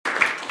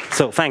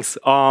So thanks.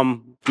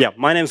 Yeah,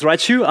 my name's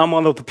Raichu. I'm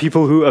one of the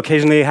people who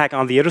occasionally hack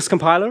on the Idris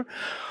compiler.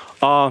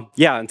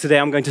 And today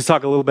I'm going to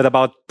talk a little bit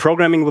about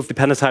programming with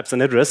dependent types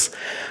in Idris.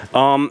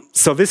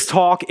 So this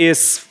talk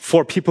is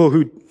for people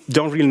who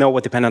don't really know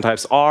what dependent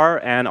types are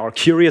and are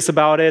curious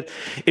about it.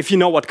 If you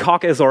know what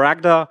Coq is or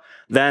Agda,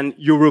 then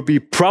you will be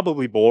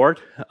probably bored.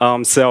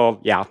 So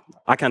yeah,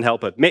 I can't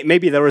help it.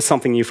 Maybe there is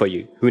something new for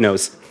you. Who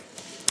knows?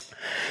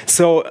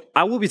 So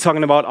I will be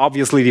talking about,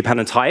 obviously,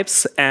 dependent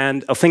types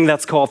and a thing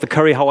that's called the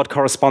Curry-Howard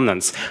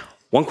correspondence.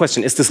 One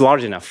question, is this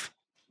large enough?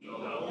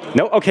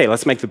 No? Okay,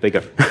 let's make it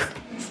bigger.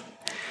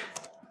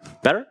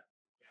 Better?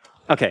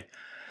 Okay.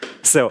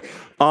 So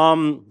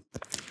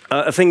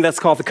a thing that's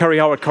called the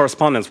Curry-Howard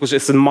correspondence, which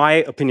is, in my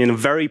opinion, a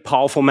very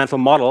powerful mental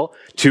model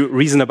to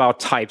reason about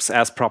types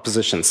as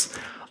propositions.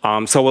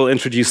 So we'll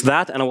introduce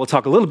that, and I will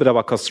talk a little bit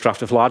about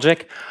constructive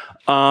logic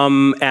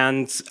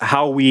and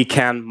how we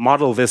can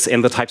model this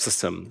in the type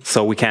system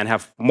so we can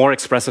have more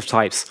expressive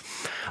types.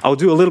 I'll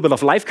do a little bit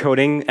of live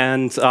coding,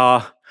 and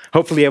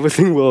hopefully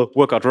everything will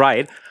work out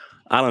right.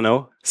 I don't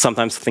know.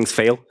 Sometimes things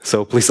fail,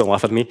 so please don't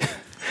laugh at me.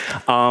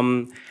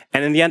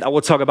 And in the end, I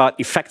will talk about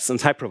effects and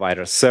type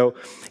providers. So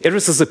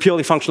Idris is a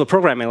purely functional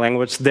programming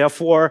language.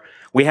 Therefore,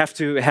 we have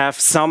to have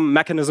some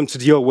mechanism to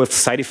deal with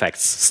side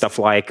effects, stuff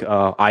like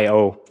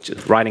I/O,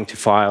 writing to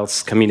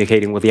files,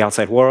 communicating with the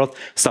outside world,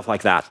 stuff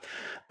like that.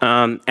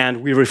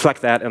 And we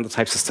reflect that in the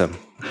type system.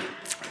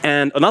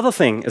 And another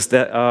thing is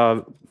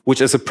that,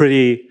 which is a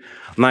pretty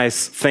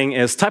nice thing,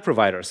 is type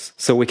providers.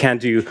 So we can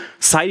do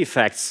side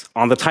effects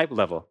on the type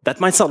level. That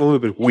might sound a little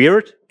bit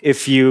weird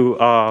if you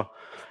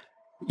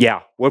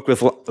work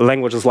with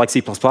languages like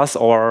C++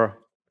 or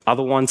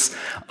other ones.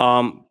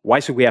 Why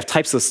should we have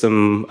type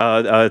system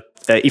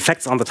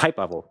effects on the type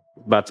level?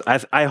 But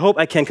I hope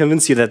I can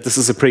convince you that this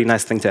is a pretty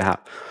nice thing to have.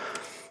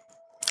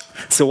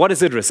 So what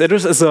is Idris?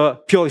 Idris is a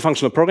purely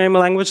functional programming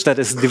language that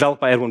is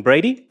developed by Edwin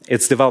Brady.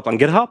 It's developed on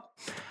GitHub.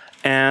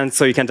 And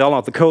so you can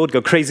download the code,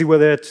 go crazy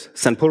with it,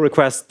 send pull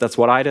requests. That's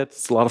what I did.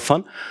 It's a lot of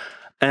fun.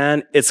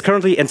 And it's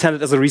currently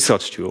intended as a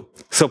research tool.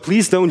 So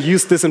please don't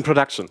use this in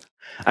production.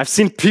 I've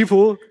seen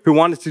people who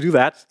wanted to do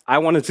that. I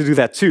wanted to do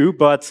that too,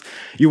 but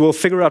you will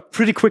figure out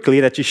pretty quickly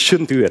that you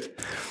shouldn't do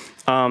it.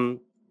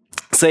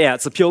 So yeah,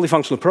 it's a purely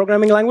functional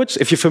programming language.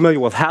 If you're familiar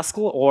with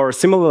Haskell or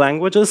similar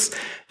languages,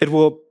 it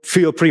will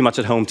feel pretty much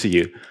at home to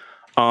you.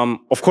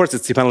 Of course,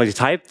 it's dependently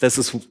typed. This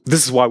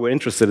is why we're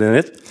interested in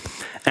it.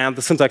 And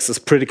the syntax is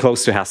pretty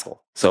close to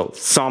Haskell. So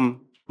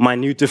some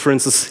minute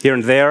differences here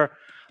and there.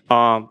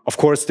 Of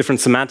course, different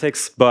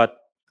semantics, but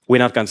we're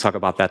not going to talk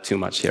about that too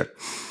much here.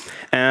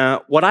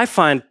 What I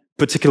find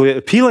particularly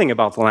appealing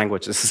about the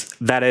language is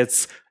that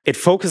it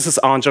focuses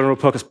on general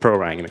purpose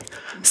programming.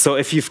 So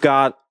if you've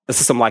got a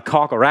system like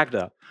Coq or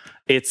Agda,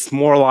 it's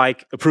more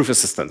like a proof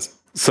assistant.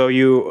 So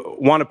you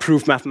want to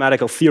prove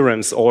mathematical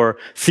theorems or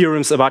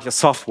theorems about your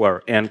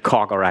software in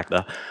Coq or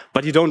Agda,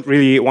 but you don't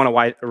really want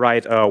to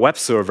write a web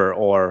server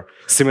or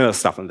similar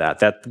stuff in that.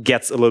 That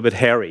gets a little bit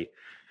hairy.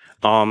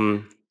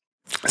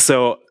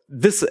 So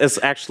this is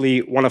actually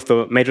one of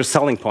the major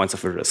selling points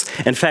of Idris.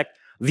 In fact,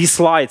 these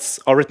slides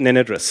are written in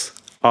Idris.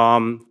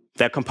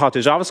 They're compiled to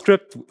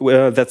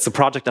JavaScript. That's a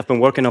project I've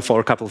been working on for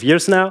a couple of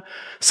years now.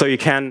 So you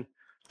can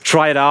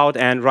try it out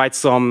and write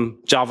some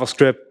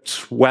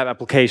JavaScript web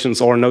applications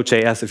or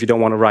Node.js if you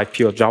don't want to write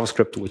pure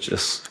JavaScript, which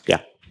is,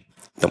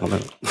 don't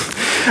want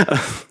to.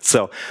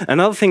 So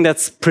another thing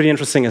that's pretty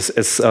interesting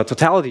is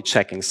totality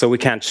checking. So we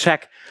can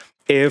check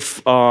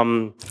if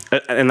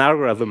an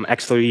algorithm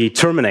actually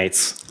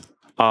terminates.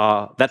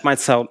 That might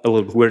sound a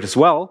little weird as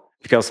well,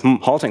 because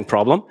halting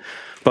problem.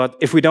 But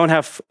if we don't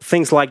have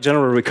things like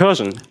general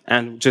recursion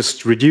and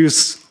just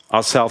reduce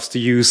ourselves to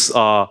use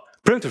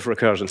primitive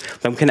recursion,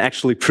 then we can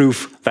actually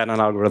prove that an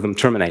algorithm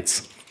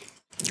terminates.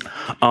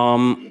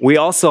 We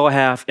also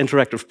have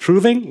interactive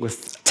proving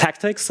with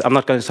tactics. I'm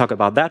not going to talk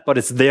about that, but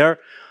it's there.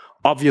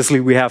 Obviously,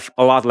 we have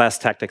a lot less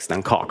tactics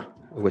than Coq,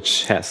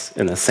 which has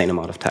an insane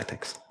amount of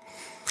tactics.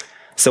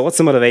 So what's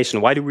the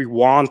motivation? Why do we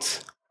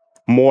want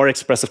more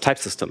expressive type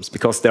systems?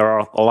 Because there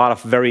are a lot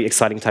of very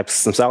exciting type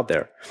systems out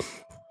there.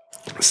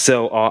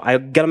 So I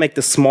gotta make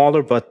this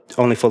smaller, but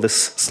only for this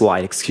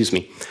slide, excuse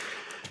me.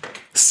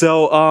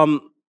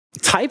 So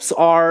types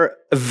are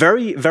a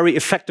very, very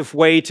effective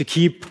way to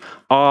keep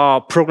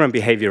program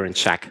behavior in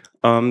check.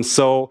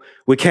 So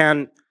we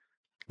can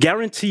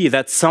guarantee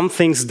that some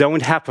things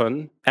don't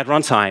happen at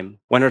runtime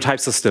when our type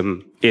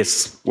system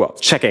is, well,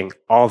 checking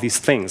all these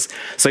things.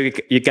 So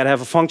you gotta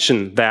have a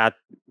function that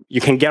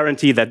you can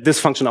guarantee that this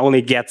function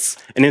only gets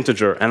an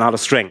integer and not a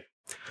string.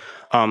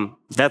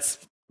 That's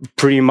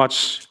pretty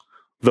much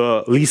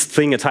the least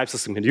thing a type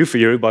system can do for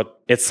you,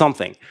 but it's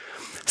something.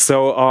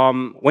 So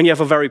when you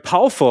have a very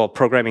powerful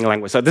programming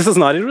language, so this is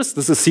not Idris,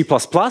 this is C++,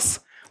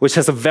 which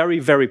has a very,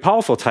 very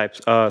powerful type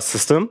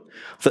system.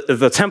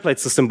 The template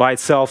system by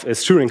itself is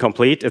Turing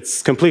complete.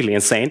 It's completely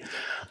insane.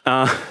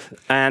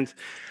 And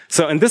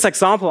so in this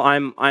example,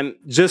 I'm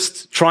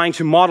just trying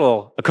to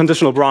model a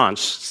conditional branch,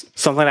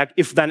 something like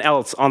if then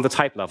else on the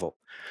type level.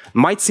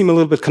 Might seem a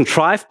little bit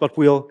contrived, but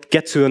we'll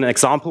get to an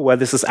example where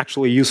this is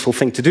actually a useful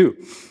thing to do.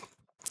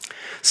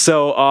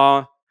 So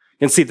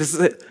you can see this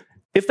is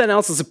if then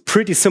else is a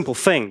pretty simple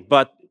thing,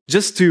 but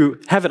just to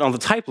have it on the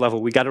type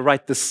level, we got to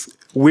write this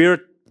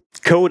weird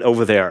code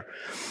over there.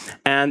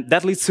 And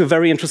that leads to a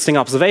very interesting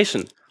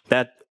observation,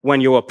 that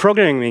when you are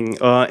programming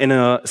in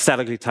a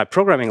statically typed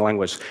programming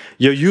language,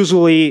 you're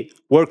usually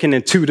working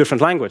in two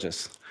different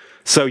languages.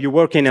 So you're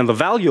working in the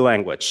value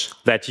language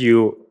that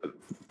you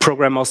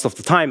program most of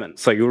the time in.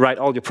 So you write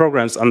all your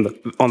programs on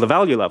the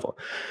value level.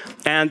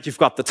 And you've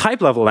got the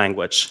type level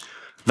language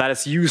that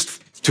is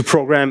used to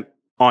program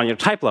on your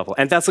type level.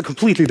 And that's a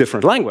completely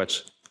different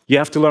language. You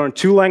have to learn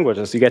two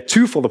languages. You get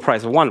two for the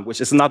price of one, which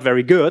is not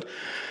very good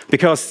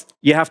because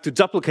you have to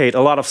duplicate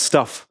a lot of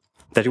stuff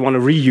that you want to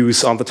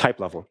reuse on the type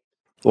level,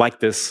 like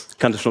this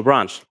conditional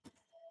branch.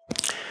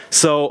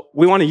 So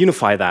we want to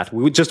unify that.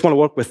 We just want to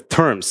work with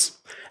terms.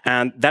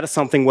 And that is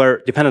something where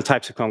dependent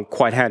types become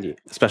quite handy,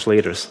 especially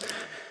Idris.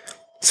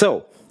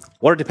 So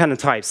what are dependent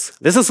types?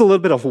 This is a little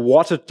bit of a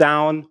watered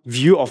down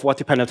view of what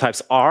dependent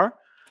types are.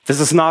 This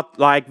is not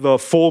like the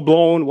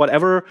full-blown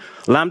whatever,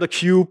 lambda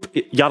cube,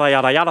 yada,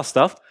 yada, yada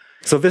stuff.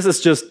 So this is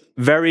just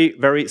very,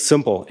 very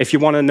simple. If you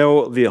want to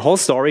know the whole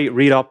story,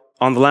 read up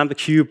on the lambda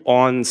cube,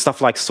 on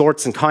stuff like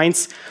sorts and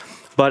kinds.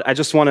 But I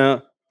just want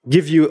to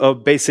give you a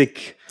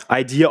basic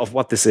idea of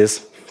what this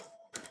is.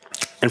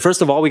 And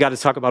first of all, we got to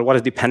talk about what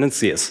a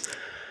dependency is.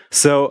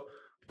 So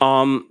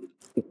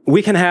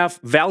we can have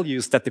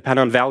values that depend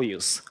on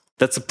values.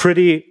 That's a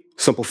pretty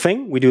simple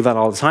thing. We do that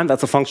all the time.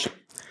 That's a function.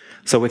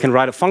 So we can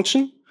write a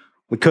function.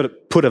 We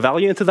could put a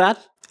value into that,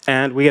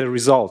 and we get a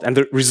result. And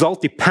the result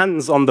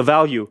depends on the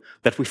value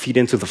that we feed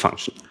into the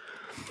function.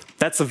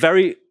 That's a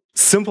very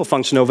simple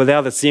function over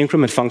there. That's the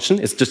increment function.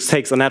 It just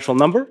takes a natural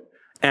number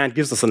and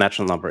gives us a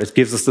natural number. It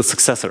gives us the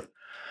successor.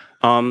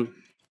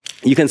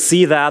 You can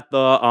see that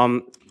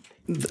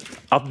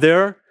up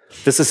there,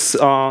 this is,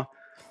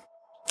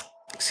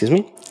 excuse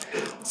me.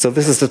 So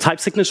this is the type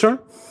signature.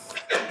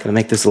 I'm gonna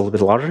make this a little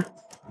bit larger.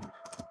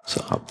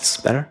 So I hope this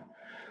is better.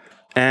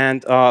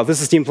 And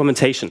this is the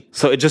implementation.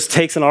 So it just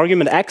takes an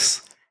argument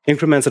x,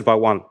 increments it by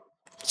 1.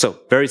 So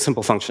very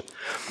simple function.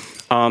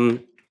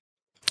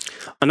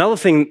 Another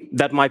thing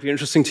that might be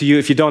interesting to you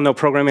if you don't know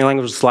programming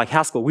languages like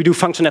Haskell, we do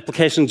function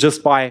application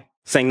just by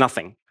saying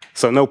nothing.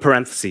 So no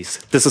parentheses.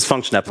 This is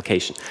function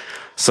application.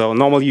 So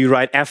normally you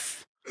write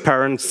f,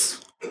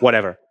 parents,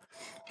 whatever.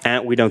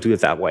 And we don't do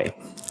it that way.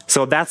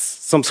 So that's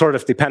some sort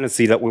of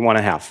dependency that we want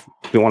to have.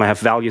 We want to have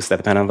values that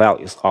depend on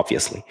values,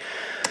 obviously.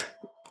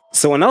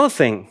 So another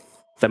thing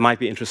that might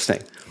be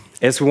interesting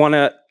is we want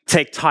to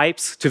take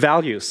types to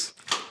values.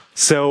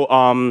 So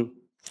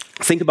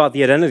think about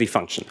the identity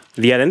function.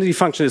 The identity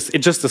function it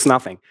just does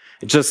nothing.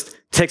 It just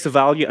takes a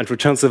value and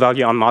returns the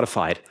value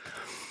unmodified.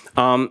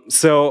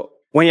 So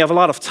when you have a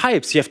lot of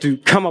types, you have to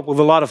come up with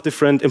a lot of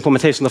different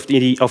implementations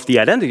of the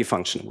identity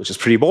function, which is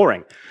pretty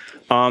boring.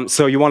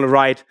 So you want to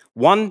write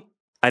one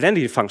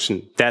identity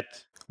function that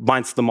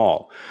binds them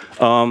all.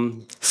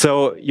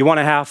 So you want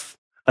to have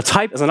a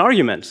type as an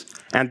argument,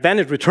 and then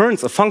it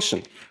returns a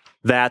function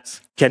that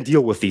can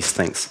deal with these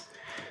things.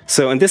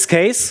 So in this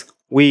case,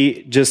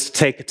 we just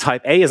take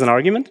type A as an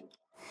argument,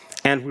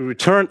 and we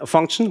return a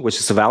function, which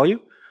is a value,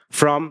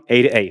 from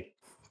A to A.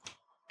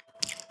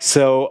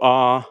 So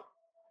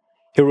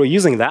here we're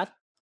using that.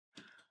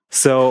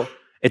 So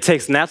it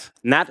takes nat.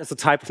 Nat is a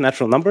type of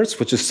natural numbers,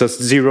 which is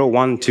just 0,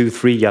 1, 2,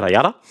 3, yada,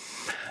 yada.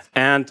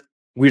 And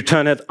we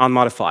return it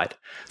unmodified.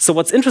 So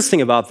what's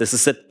interesting about this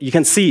is that you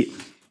can see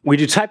we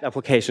do type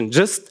application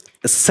just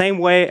the same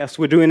way as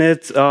we're doing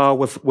it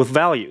with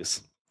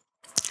values.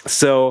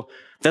 So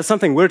there's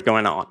something weird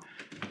going on.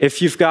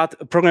 If you've got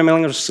a programming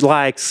language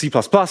like C++,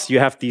 you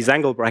have these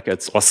angle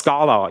brackets, or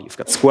Scala, you've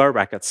got square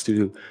brackets to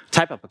do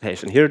type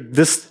application. Here,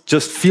 this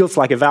just feels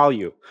like a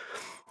value.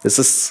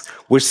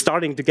 We're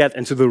starting to get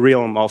into the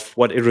realm of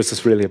what Idris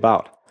is really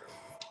about.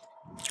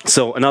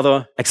 So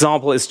another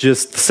example is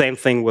just the same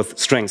thing with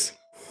strings.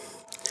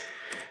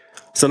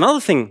 So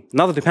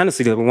another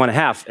dependency that we want to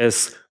have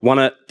is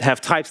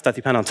types that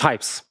depend on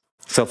types.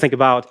 So think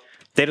about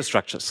data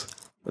structures.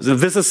 So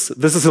this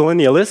is a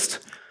linear list,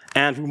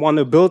 and we want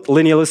to build a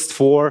linear list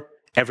for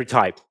every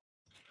type.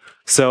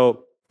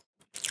 So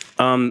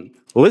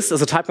list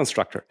is a type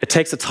constructor. It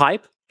takes a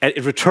type and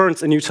it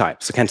returns a new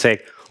type. So it can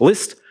take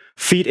list,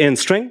 feed in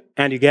string,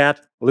 and you get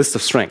a list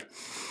of string.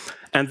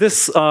 And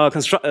this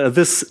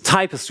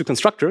type has two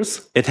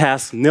constructors. It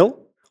has nil,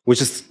 which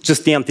is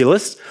just the empty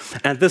list,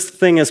 and this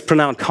thing is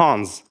pronounced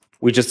cons.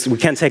 We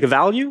can take a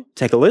value,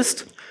 take a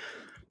list,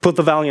 put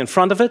the value in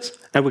front of it,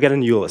 and we get a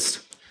new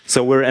list.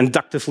 So we're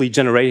inductively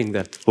generating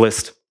that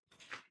list.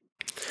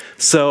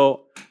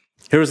 So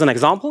here's an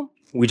example.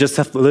 We just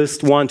have the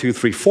list 1, 2,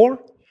 3, 4,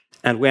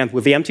 and we end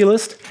with the empty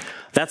list.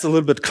 That's a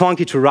little bit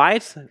clunky to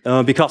write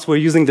because we're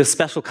using this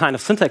special kind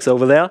of syntax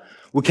over there.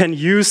 We can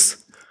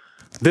use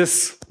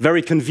this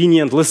very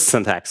convenient list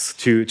syntax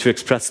to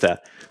express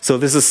that. So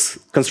this is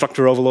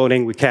constructor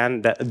overloading. We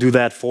can do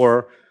that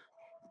for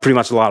pretty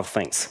much a lot of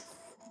things.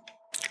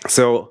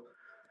 So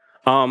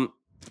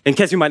in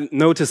case you might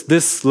notice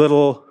this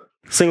little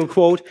single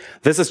quote,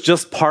 this is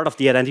just part of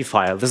the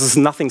identifier. This is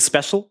nothing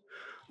special.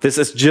 This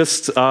is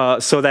just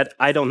so that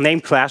I don't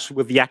name clash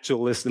with the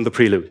actual list in the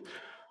prelude.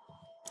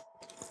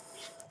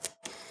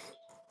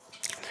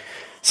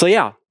 So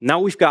yeah, now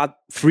we've got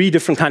 3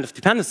 different kinds of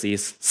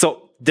dependencies.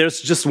 So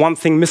there's just one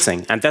thing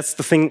missing, and that's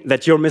the thing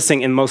that you're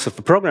missing in most of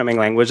the programming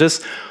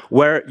languages,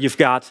 where you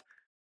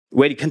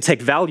can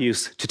take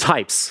values to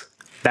types.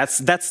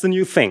 That's the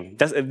new thing.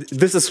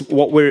 This is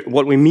what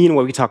we mean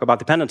when we talk about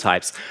dependent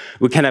types.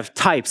 We can have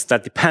types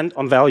that depend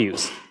on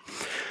values.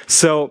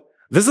 So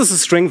this is a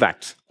string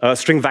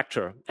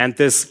vector, and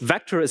this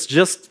vector is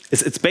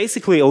it's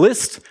basically a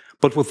list,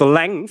 but with the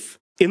length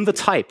in the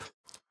type.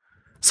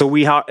 So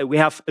we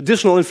have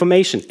additional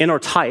information in our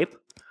type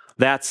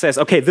that says,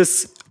 okay,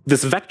 this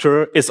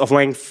vector is of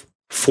length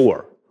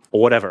 4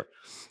 or whatever.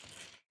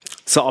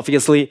 So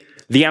obviously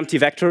the empty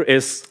vector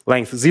is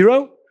length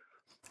 0,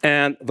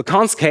 and the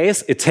cons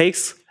case, it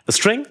takes a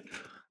string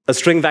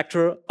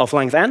vector of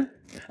length n,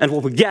 and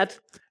what we get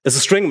is a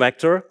string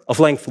vector of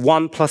length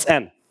 1 plus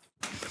n.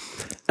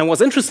 And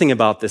what's interesting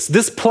about this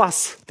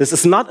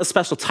is not a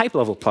special type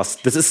level plus.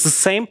 This is the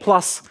same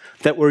plus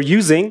that we're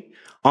using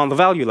on the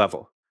value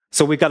level.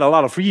 So we've got a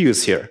lot of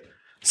reuse here.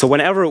 So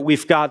whenever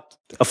we've got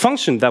a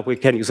function that we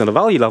can use on the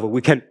value level,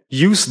 we can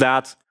use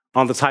that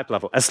on the type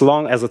level, as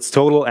long as it's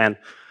total and,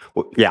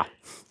 yeah.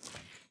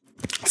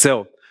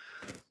 So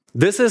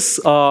this is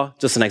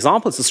just an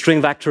example. It's a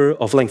string vector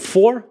of length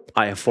 4.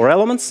 I have 4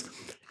 elements.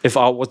 If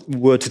I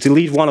were to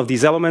delete one of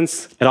these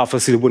elements, it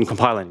obviously wouldn't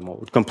compile anymore.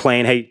 It would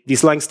complain, hey,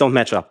 these lengths don't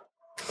match up.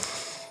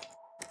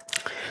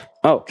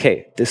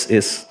 Okay, this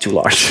is too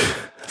large.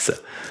 So,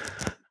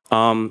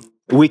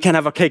 we can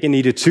have a cake and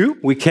eat it too.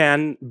 We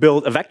can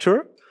build a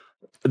vector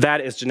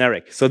that is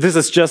generic. So this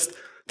is just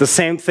the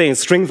same thing.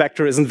 String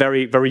vector isn't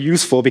very, very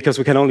useful because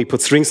we can only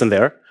put strings in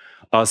there.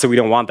 So we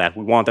don't want that.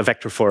 We want a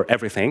vector for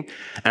everything.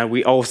 And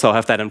we also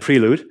have that in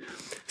Prelude.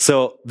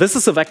 So this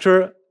is a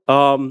vector.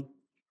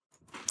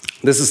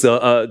 This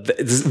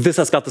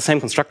has got the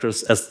same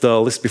constructors as the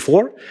list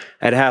before.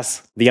 It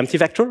has the empty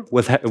vector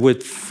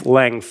with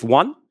length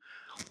 1.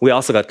 We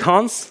also got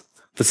cons.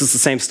 This is the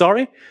same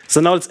story.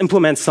 So now let's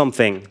implement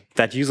something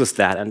that uses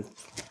that. And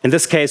in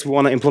this case, we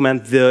want to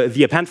implement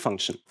the append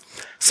function.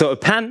 So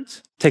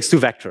append takes 2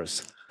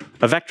 vectors,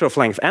 a vector of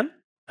length n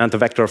and a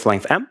vector of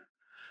length m.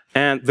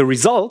 And the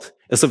result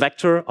is a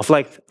vector of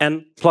length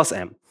n plus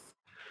m.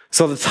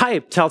 So the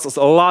type tells us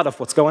a lot of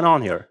what's going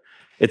on here.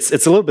 It's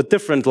a little bit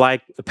different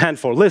like append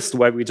for list,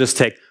 where we just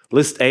take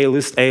list A,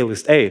 list A,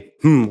 list A.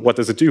 What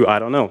does it do? I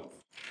don't know.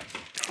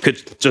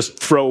 Could just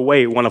throw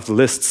away one of the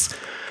lists.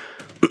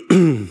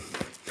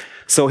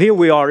 So here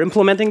we are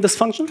implementing this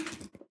function.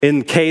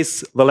 In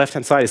case the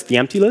left-hand side is the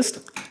empty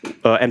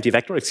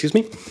vector, excuse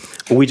me,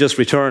 we just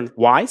return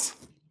y's.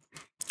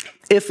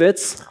 If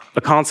it's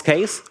a cons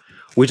case,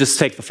 we just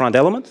take the front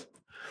element,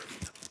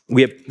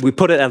 we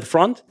put it at the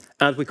front,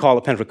 and we call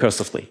append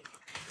recursively.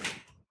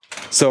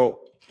 So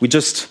we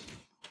just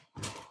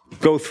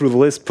go through the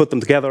list, put them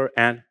together,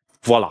 and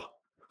voila.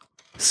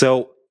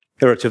 So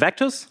here are 2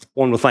 vectors,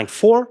 one with length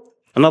 4,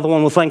 another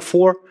one with length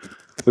 4.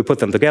 We put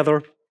them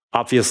together.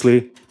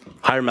 Obviously,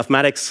 higher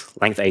mathematics,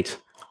 length 8.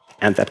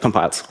 And that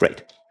compiles.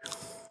 Great.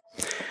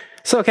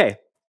 So, okay,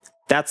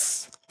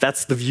 that's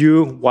the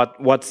view, what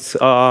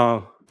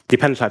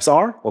dependent types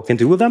are, what we can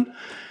do with them.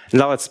 And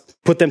now let's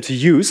put them to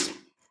use.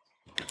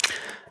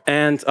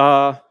 And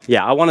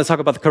yeah, I want to talk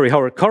about the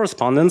Curry-Howard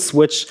correspondence,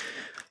 which,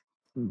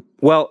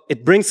 well,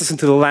 it brings us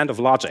into the land of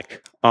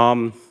logic.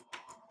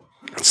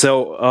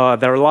 So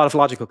there are a lot of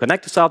logical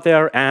connectors out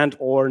there, and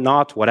or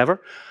not,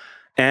 whatever.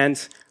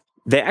 And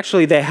they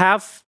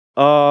have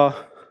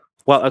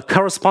well, a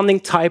corresponding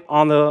type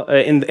on the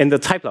in the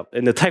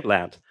type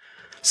land.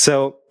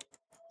 So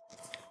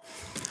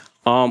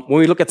when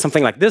we look at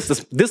something like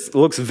this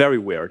looks very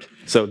weird.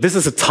 So this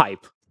is a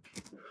type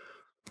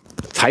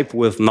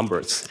with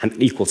numbers and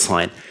an equal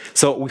sign.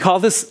 So we call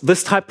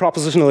this type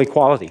propositional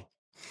equality,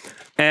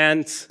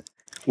 and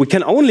we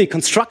can only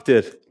construct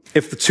it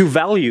if the 2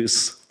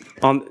 values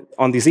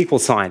on this equal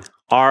sign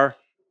are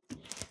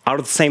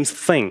the same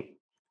thing.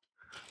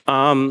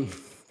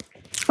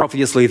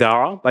 Obviously, there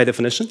are, by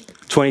definition,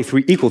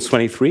 23 equals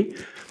 23,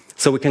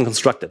 so we can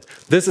construct it.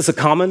 This is a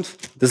comment.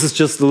 This is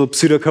just a little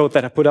pseudocode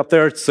that I put up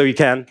there, so you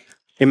can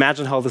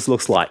imagine how this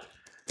looks like.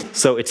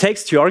 So it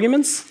takes 2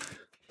 arguments,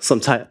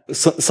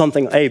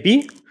 something A,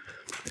 B,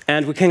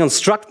 and we can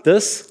construct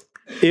this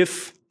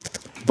if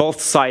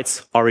both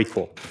sides are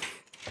equal.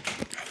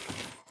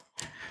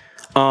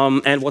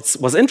 And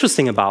what's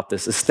interesting about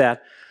this is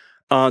that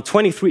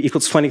 23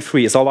 equals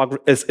 23 is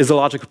a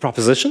logical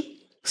proposition.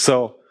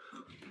 So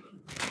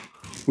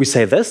we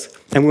say this,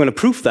 and we're going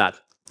to prove that.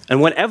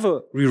 And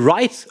whenever we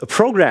write a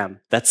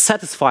program that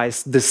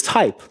satisfies this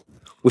type,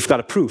 we've got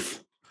a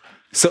proof.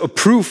 So a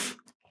proof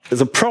is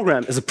a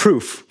program is a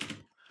proof.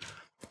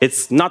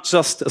 It's not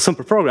just a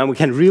simple program. We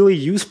can really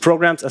use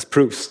programs as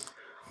proofs.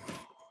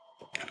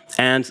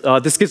 And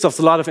this gives us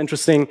a lot of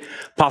interesting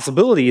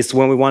possibilities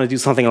when we want to do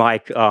something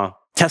like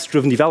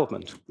test-driven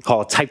development. We call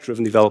it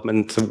type-driven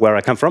development where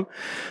I come from.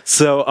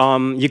 So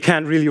you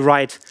can really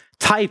write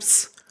types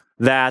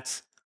that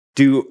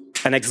do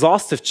an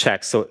exhaustive check.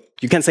 So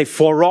you can say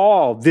for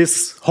all this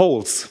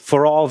holds, for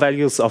all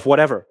values of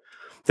whatever.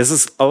 This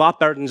is a lot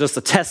better than just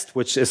a test,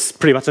 which is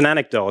pretty much an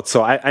anecdote. So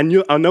I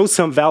know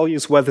some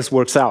values where this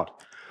works out.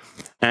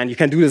 And you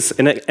can do this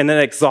in an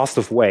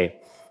exhaustive way.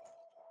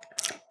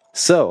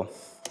 So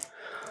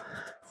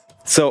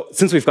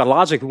since we've got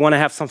logic, we want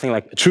to have something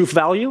like a truth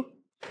value.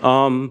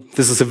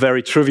 This is a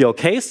very trivial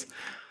case.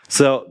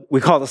 So we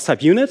call this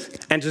type unit,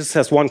 and it just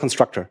has one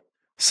constructor.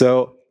 So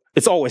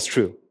it's always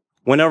true.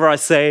 Whenever I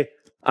say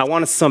I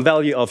want some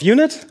value of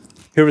unit,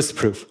 here is the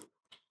proof.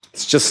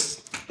 It's just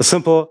a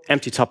simple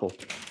empty tuple.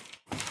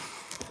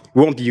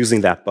 We won't be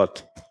using that, but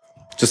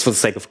just for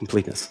the sake of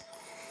completeness.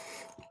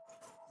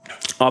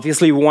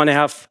 Obviously, we want to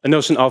have a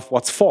notion of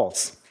what's false.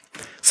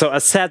 So I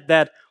said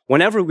that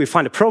whenever we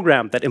find a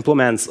program that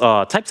implements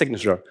a type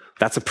signature,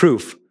 that's a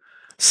proof.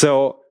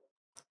 So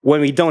when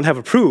we don't have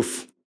a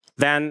proof,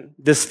 then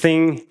this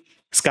thing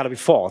has got to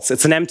be false.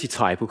 It's an empty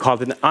type. We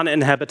call it an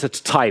uninhabited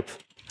type.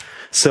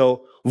 So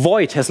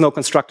void has no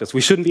constructors.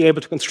 We shouldn't be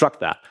able to construct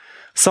that.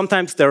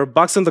 Sometimes there are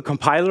bugs in the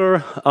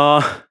compiler.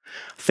 I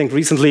think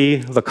recently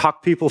the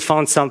Coq people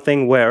found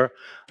something where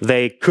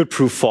they could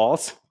prove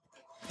false.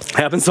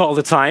 Happens all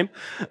the time.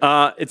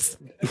 It's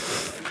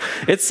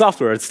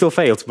software. It still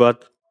fails, but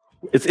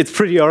it's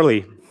pretty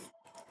early.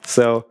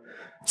 So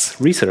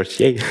it's research.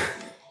 Yay.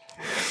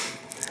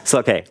 So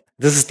okay,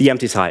 this is the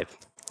empty type.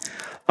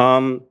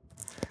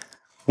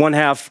 One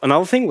have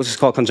another thing which is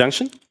called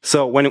conjunction.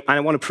 So when I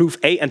want to prove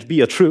A and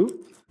B are true,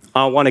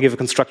 I want to give a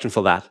construction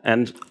for that.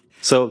 And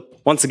so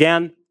once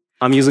again,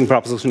 I'm using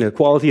propositional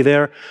equality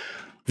there.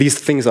 These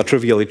things are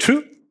trivially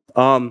true.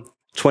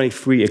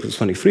 23 equals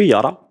 23,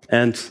 yada.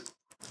 And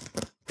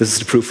this is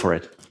the proof for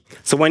it.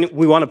 So when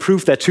we want to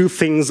prove that two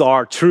things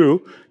are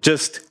true,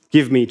 just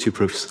give me two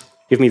proofs.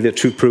 Give me the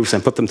two proofs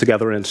and put them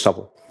together in a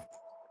tuple.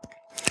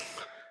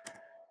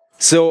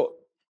 So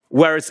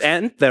where it's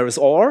and, there is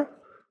or.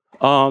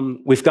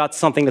 We've got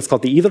something that's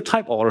called the either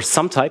type, or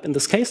some type in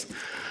this case.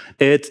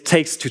 It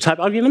takes two type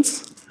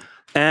arguments,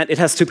 and it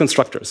has two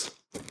constructors.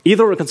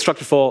 Either a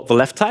constructor for the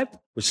left type,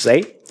 which is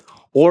A,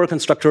 or a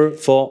constructor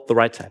for the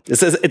right type.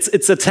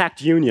 It's a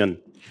tagged union,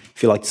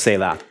 if you like to say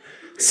that.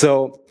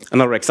 So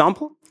another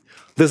example.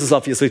 This is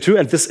obviously true,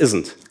 and this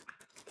isn't.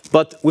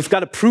 But we've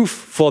got a proof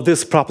for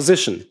this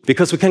proposition,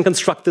 because we can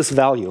construct this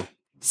value.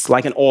 It's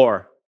like an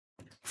or.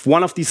 If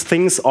one of these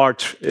things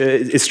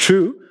is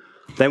true,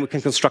 then we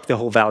can construct the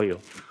whole value.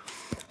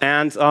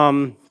 And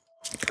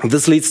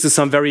this leads to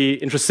some very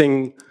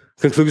interesting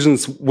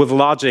conclusions with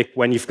logic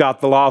when you've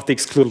got the law of the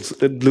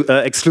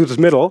excluded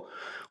middle,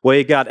 where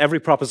you got every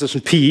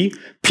proposition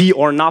P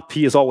or not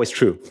P is always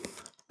true.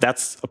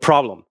 That's a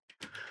problem,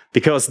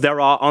 because there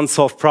are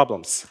unsolved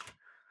problems.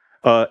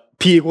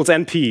 P equals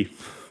NP,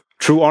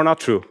 true or not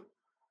true?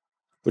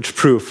 Which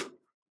proof?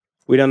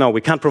 We don't know.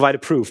 We can't provide a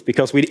proof,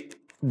 because we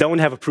don't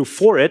have a proof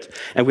for it,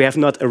 and we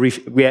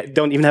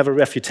don't even have a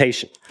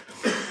refutation.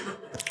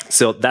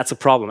 So that's a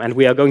problem, and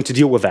we are going to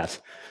deal with that.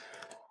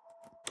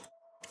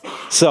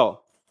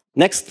 So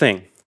next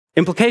thing,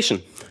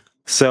 implication.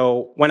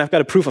 So when I've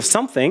got a proof of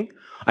something,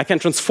 I can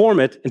transform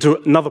it into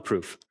another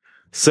proof.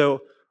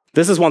 So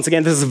this is, once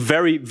again, this is a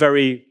very,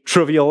 very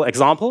trivial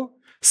example.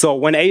 So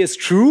when A is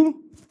true,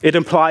 it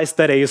implies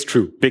that A is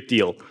true. Big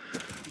deal.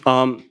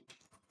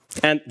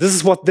 And this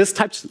is what this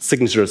type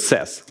signature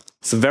says.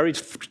 It's a very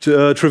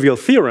trivial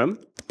theorem,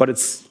 but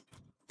it's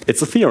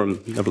a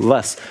theorem,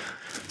 nevertheless.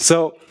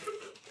 So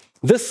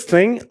this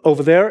thing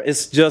over there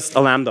is just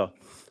a lambda.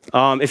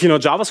 If you know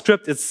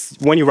JavaScript, it's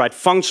when you write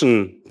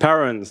function,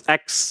 parents,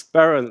 x,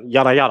 parent,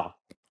 yada, yada.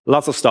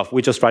 Lots of stuff.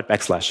 We just write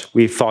backslash.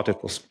 We thought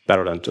it was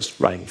better than just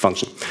writing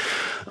function.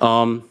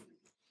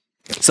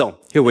 So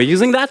here we're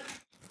using that.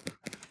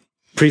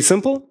 Pretty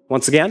simple,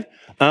 once again.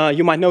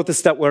 You might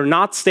notice that we're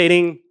not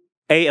stating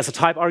A as a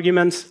type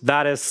argument.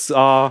 That is,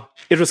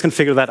 Idris can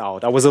figure that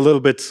out. I was a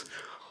little bit,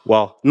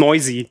 well,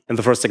 noisy in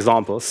the first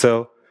example.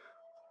 So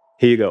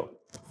here you go.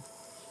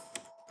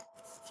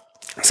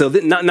 So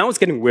now it's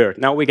getting weird.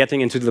 Now we're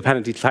getting into the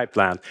dependency type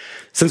land.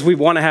 Since we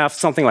want to have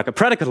something like a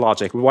predicate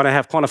logic, we want to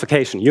have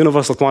quantification,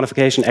 universal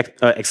quantification,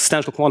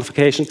 existential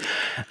quantification,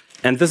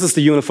 and this is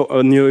the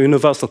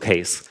universal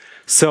case.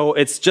 So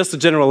it's just a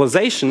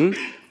generalization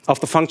of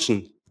the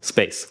function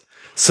space.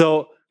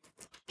 So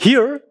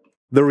here,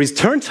 the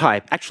return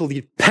type actually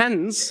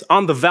depends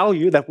on the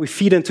value that we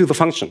feed into the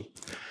function.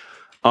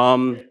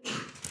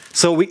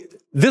 So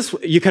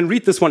you can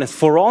read this one as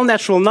for all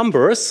natural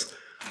numbers,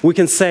 we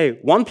can say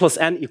 1 plus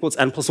n equals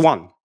n plus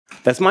 1.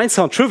 That might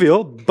sound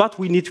trivial, but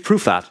we need to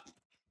prove that.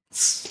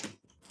 It's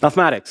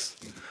mathematics.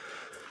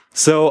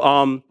 So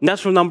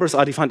natural numbers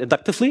are defined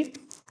inductively.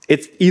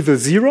 It's either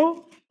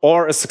 0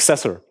 or a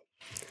successor.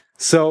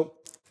 So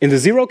in the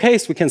 0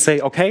 case, we can say,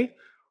 OK,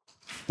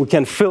 we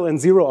can fill in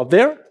 0 up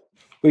there.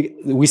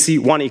 We see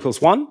 1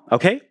 equals 1.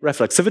 OK,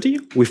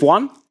 reflexivity, we've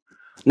won.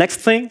 Next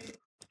thing,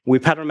 we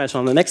pattern match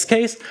on the next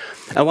case.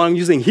 And what I'm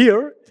using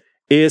here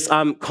is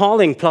I'm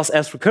calling plus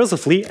s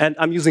recursively, and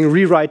I'm using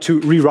rewrite to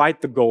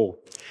rewrite the goal.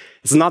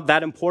 It's not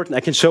that important.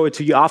 I can show it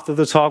to you after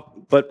the talk,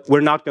 but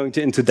we're not going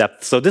into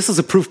depth. So this is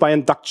a proof by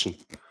induction.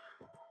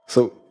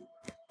 So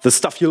the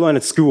stuff you learn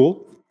at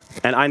school,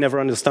 and I never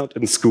understood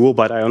in school,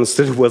 but I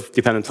understood it with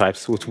dependent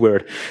types, which is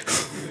weird.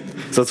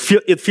 So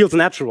it feels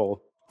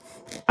natural.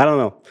 I don't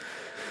know.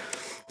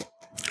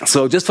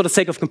 So just for the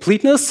sake of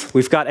completeness,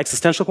 we've got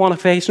existential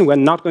quantification. We're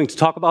not going to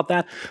talk about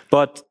that,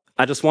 but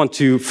I just want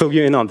to fill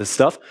you in on this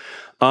stuff.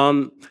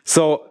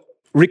 So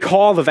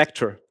recall the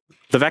vector.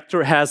 The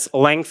vector has a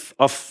length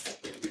of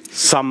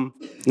some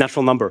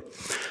natural number.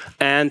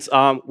 And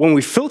when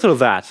we filter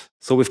that,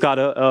 so we've got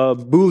a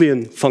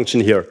Boolean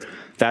function here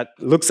that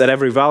looks at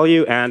every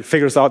value and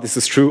figures out this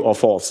is true or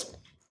false.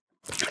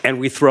 And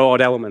we throw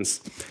out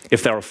elements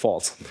if they are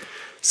false.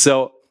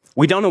 So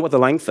we don't know what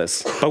the length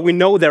is, but we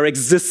know there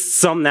exists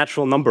some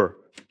natural number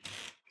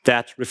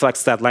that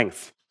reflects that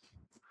length.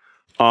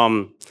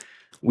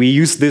 We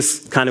use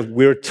this kind of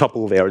weird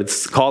tuple there.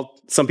 It's called,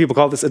 some people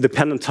call this a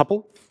dependent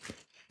tuple.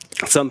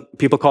 Some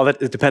people call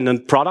it a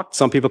dependent product.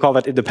 Some people call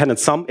that a dependent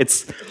sum.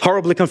 It's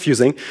horribly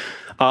confusing.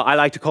 I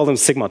like to call them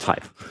sigma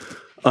type.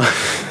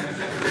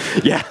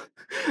 Yeah,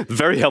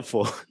 very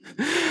helpful.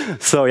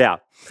 So yeah,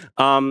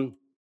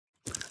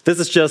 this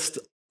is just,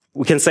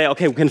 we can say,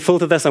 okay, we can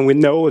filter this and we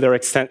know there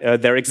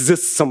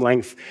exists some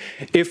length.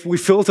 If we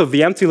filter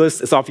the empty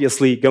list, it's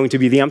obviously going to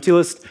be the empty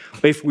list.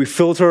 If we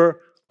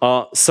filter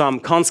some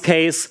const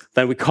case,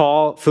 then we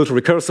call filter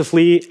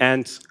recursively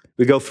and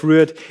we go through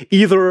it.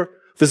 Either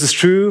this is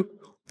true,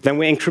 then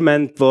we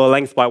increment the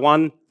length by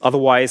 1.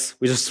 Otherwise,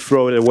 we just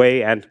throw it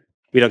away and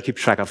we don't keep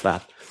track of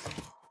that.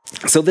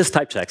 So this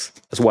type checks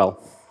as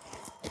well.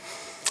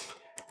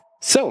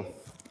 So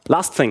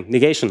last thing,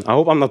 negation. I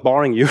hope I'm not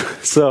boring you.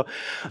 So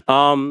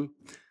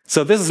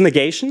this is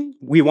negation.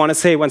 We want to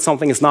say when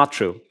something is not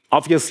true.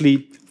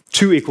 Obviously,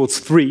 2 equals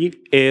 3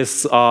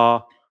 is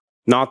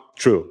not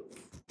true.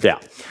 Yeah.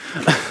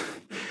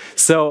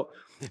 So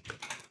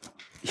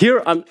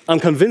here I'm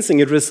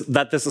convincing Idris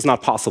that this is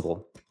not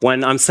possible.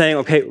 When I'm saying,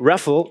 okay,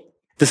 REFL,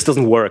 this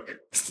doesn't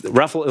work.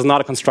 REFL is not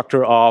a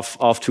constructor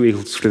of 2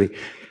 equals 3.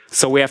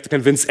 So we have to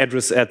convince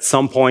Idris at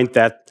some point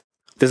that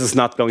this is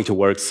not going to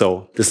work.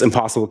 So this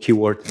impossible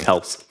keyword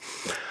helps.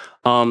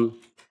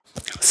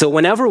 So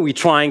whenever we're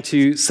trying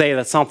to say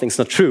that something's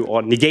not true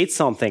or negate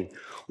something,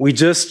 we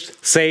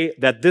just say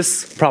that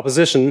this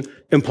proposition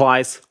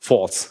implies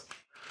false.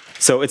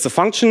 So it's a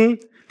function.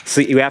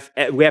 So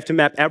we have to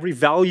map every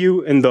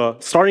value in the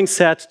starting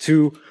set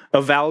to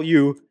a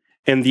value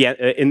in the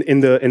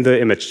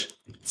image.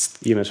 It's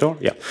the image, or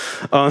yeah.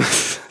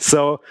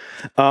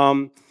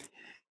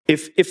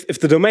 If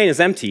the domain is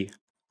empty,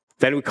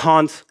 then we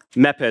can't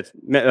map it.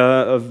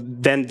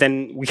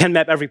 Then we can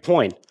map every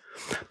point.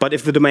 But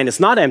if the domain is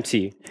not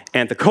empty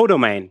and the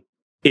codomain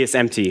is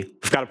empty,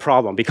 we've got a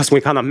problem because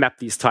we cannot map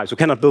these types. We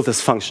cannot build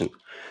this function.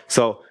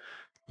 So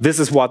this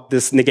is what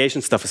this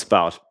negation stuff is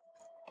about.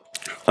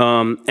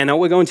 And now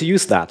we're going to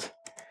use that.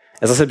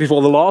 As I said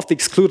before, the law of the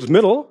excluded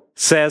middle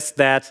says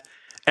that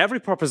every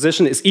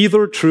proposition is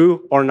either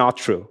true or not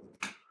true,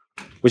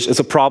 which is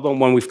a problem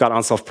when we've got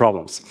unsolved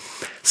problems.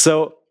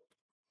 So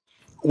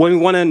when we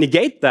want to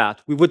negate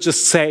that, we would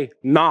just say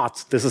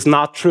not, this is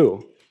not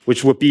true,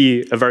 which would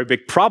be a very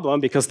big problem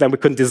because then we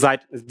couldn't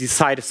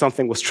decide if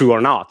something was true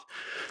or not.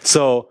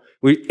 So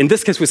in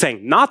this case, we're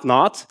saying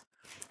not,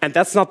 and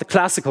that's not the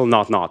classical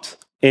not.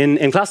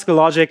 In classical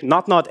logic,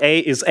 not A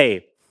is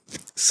A.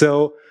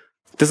 So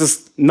this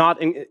is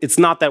it's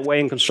not that way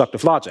in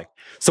constructive logic.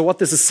 So what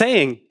this is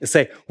saying is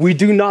we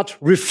do not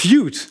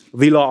refute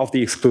the law of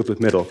the excluded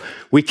middle.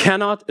 We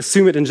cannot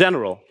assume it in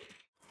general,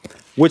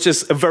 which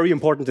is a very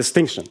important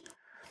distinction.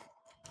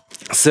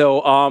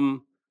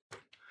 So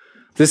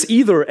this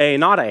either A,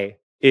 not A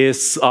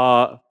is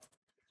so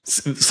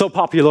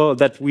popular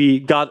that we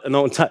got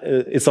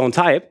its own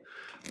type.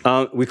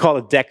 We call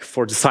it dec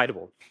for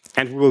decidable.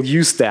 And we will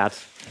use that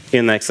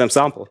in the next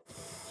example.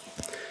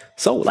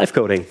 So live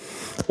coding.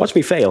 Watch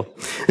me fail.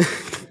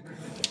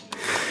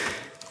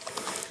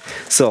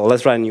 So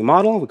let's write a new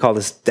model. We call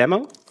this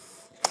demo.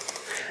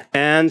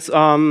 And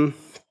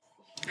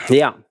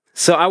yeah,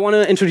 so I want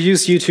to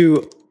introduce you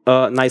to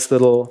a nice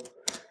little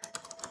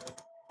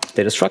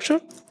data structure,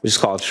 which is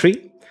called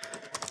tree.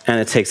 And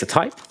it takes a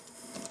type,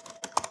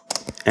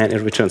 and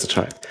it returns a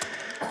type.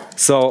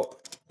 So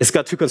it's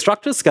got 2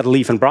 constructors. It's got a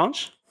leaf and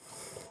branch.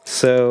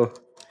 So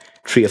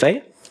tree of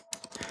A,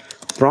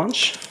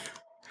 branch.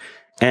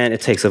 And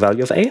it takes a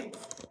value of A,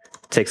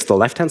 takes the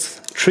left-hand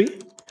tree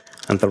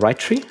and the right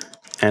tree,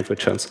 and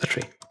returns a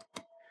tree.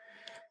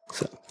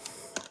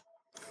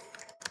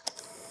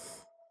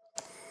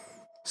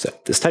 So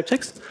this type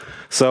checks.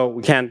 So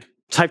we can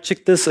type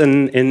check this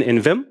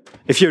in Vim.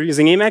 If you're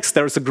using Emacs,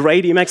 there is a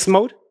great Emacs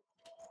mode.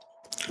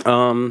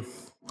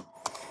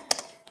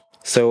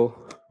 So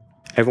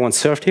everyone's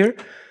served here.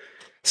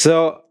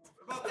 So,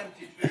 what about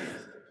empty tree?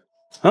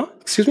 Huh?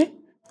 Excuse me?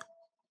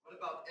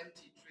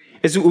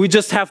 We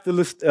just have the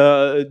list,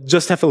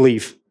 just have a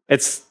leaf.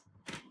 It's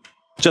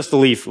just a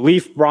leaf,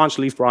 leaf, branch,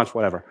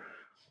 whatever.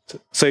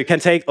 So you can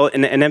take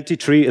an empty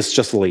tree is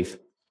just a leaf.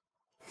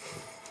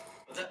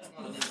 But that's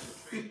not an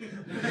empty tree.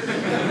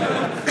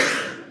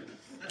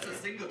 That's a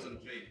singleton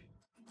tree.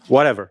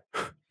 Whatever.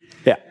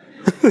 Yeah.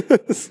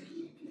 These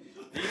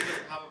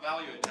have a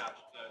value attached.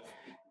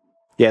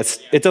 Yes,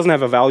 it doesn't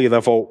have a value,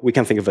 therefore we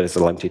can think of it as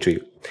an empty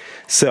tree.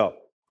 So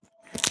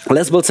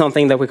let's build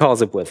something that we call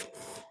zip with.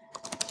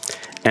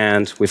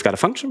 And we've got a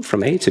function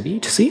from A to B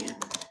to C.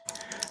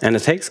 And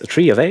it takes a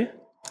tree of A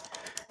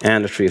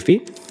and a tree of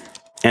B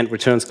and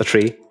returns a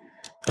tree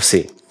of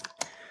C.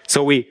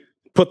 So we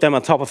put them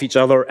on top of each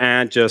other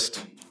and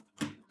just,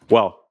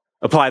 well,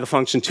 apply the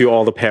function to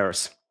all the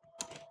pairs.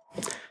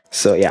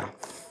 So yeah.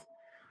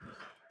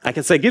 I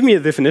can say, give me a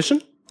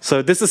definition.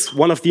 So this is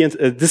one of the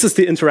this is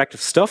the interactive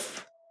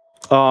stuff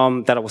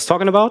that I was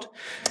talking about.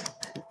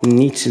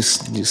 Need to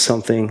do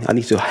something. I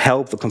need to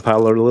help the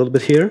compiler a little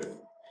bit here.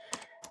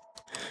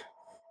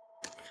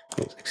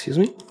 Excuse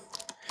me.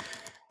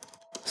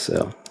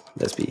 So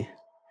let's be.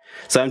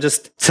 So I'm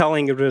just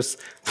telling Idris,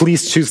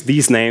 please choose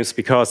these names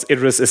because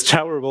Idris is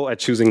terrible at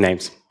choosing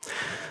names.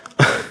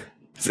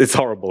 It's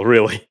horrible,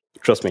 really.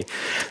 Trust me.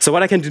 So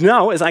what I can do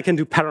now is I can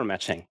do pattern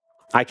matching.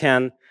 I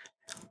can,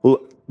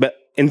 but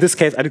in this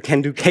case, I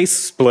can do case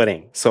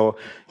splitting. So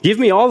give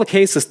me all the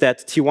cases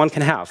that T1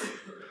 can have.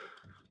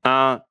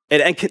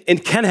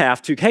 It can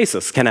have two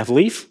cases. Can have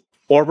leaf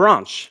or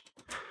branch.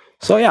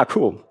 So yeah,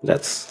 cool.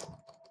 Let's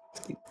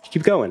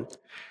keep going.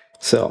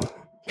 So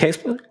case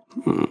split.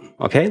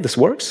 Okay, this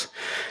works.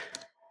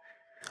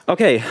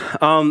 Okay,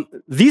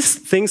 these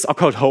things are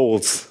called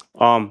holds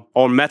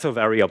or meta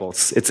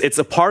variables. It's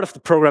a part of the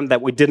program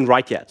that we didn't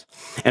write yet.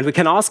 And we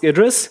can ask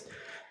Idris,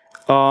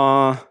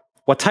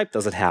 what type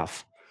does it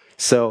have?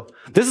 So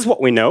this is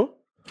what we know.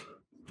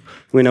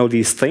 We know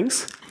these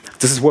things.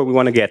 This is where we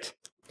want to get.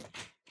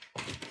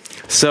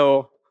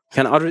 So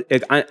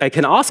I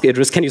can ask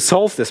Idris, can you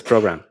solve this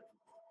program?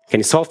 Can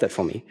you solve that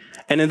for me?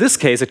 And in this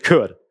case, it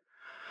could.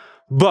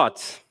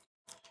 But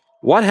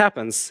what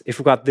happens if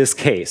we got this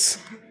case?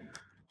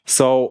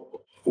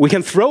 So we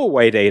can throw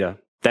away data.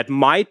 That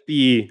might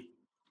be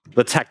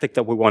the tactic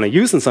that we want to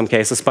use in some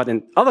cases, but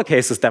in other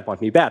cases, that might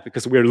be bad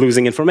because we're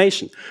losing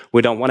information.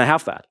 We don't want to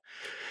have that.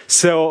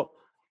 So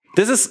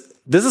this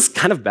is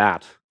kind of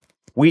bad.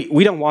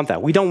 We don't want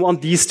that. We don't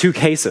want these two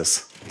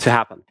cases to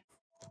happen.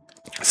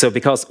 So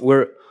because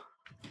we're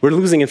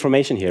losing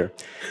information here.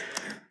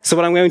 So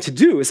what I'm going to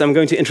do is I'm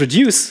going to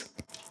introduce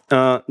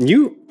a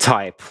new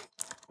type,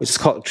 which is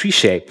called a tree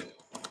shape.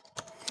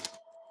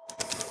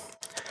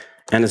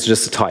 And it's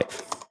just a type.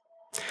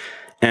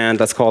 And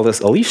let's call this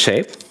a leaf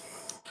shape,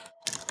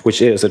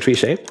 which is a tree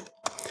shape.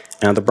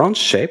 And the branch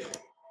shape,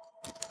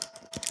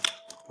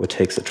 which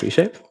takes a tree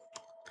shape,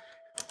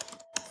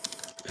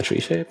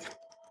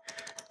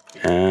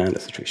 and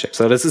it's a tree shape.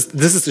 So this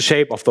is the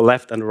shape of the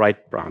left and the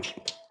right branch.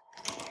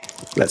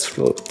 Let's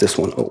throw this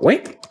one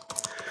away.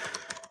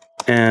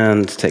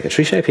 And take a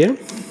tree shape here.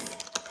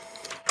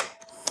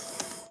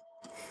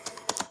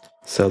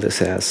 So this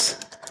has,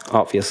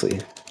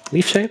 obviously,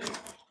 leaf shape.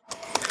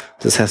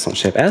 This has some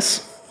shape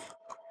S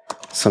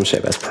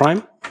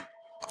prime,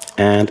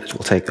 and it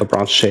will take a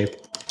branch shape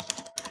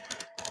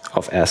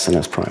of S and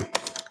S prime.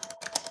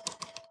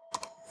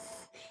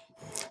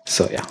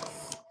 So yeah,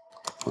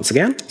 once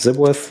again, zip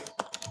with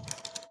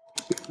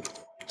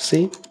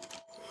C.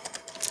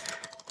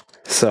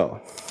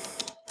 So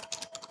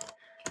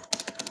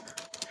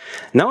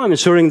now I'm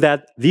ensuring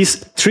that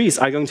these trees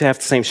are going to have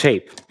the same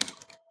shape.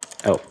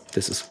 Oh,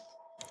 this is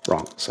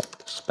wrong, so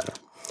this is better.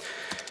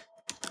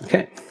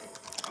 Okay.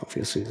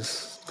 Obviously, this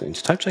is going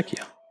to type check.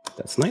 Yeah,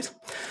 that's nice.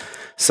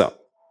 So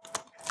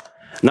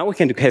now we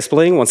can do case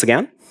splitting once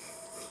again.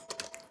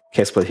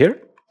 Case split here,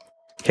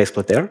 case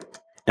split there,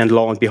 and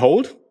lo and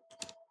behold,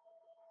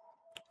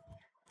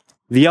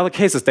 the other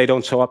cases, they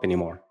don't show up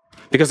anymore.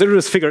 Because it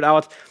was figured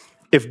out,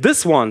 if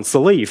this one's a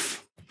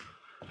leaf,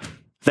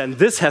 then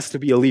this has to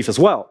be a leaf as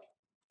well.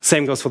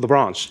 Same goes for the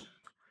branch.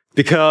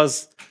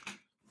 Because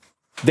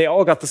they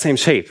all got the same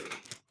shape.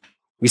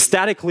 We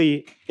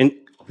statically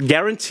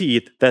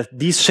guaranteed that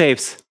these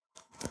shapes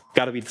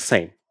got to be the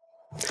same.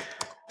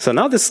 So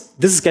now this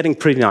is getting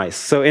pretty nice.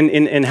 So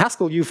in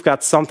Haskell, you've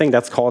got something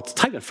that's called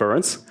type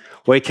inference,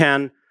 where you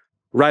can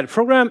write a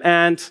program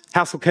and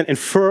Haskell can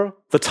infer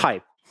the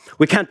type.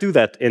 We can't do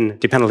that in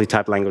dependently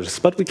typed languages,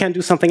 but we can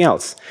do something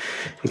else.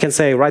 You can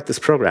say, write this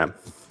program.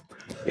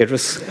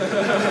 Idris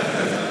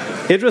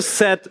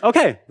said,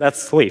 okay,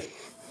 that's leaf.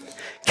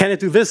 Can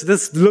it do this?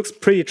 This looks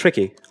pretty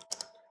tricky.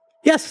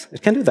 Yes,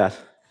 it can do that.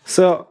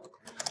 So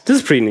this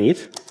is pretty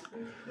neat.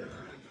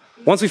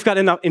 Once we've got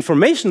enough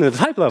information at the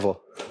type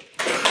level.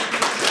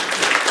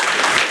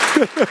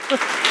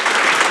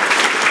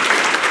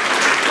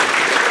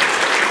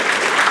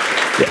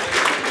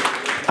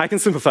 I can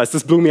sympathize.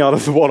 This blew me out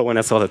of the water when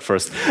I saw that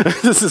first.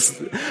 This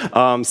is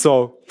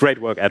so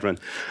great work, Adrian.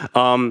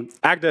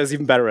 Agda is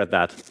even better at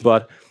that.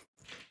 But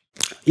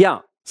yeah,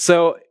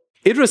 so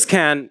Idris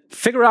can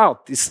figure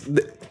out this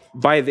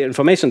by the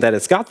information that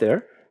it's got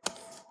there.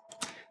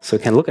 So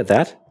it can look at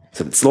that.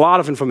 So it's a lot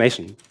of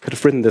information. Could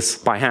have written this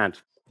by hand.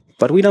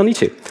 but we don't need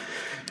to.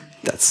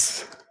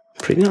 That's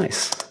pretty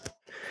nice.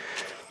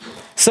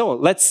 So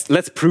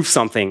let's prove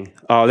something.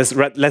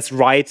 Let's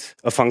write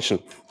a function,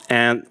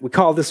 and we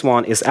call this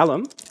one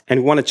is_elem, and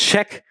we want to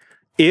check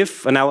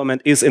if an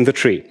element is in the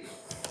tree.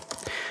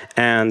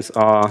 And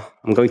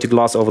I'm going to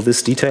gloss over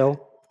this detail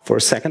for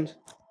a second,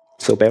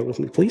 so bear with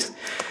me, please.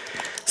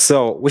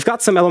 So we've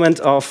got some element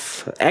of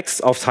x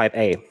of type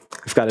A.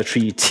 We've got a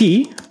tree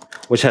T,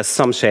 which has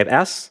some shape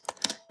S,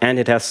 and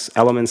it has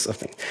elements of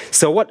things.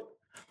 So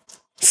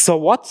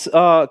what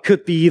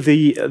could be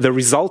the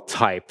result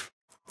type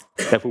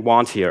that we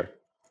want here?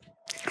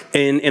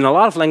 In a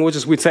lot of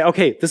languages, we'd say,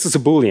 okay, this is a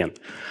Boolean,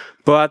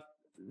 but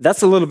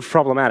that's a little bit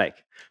problematic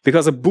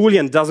because a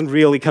Boolean doesn't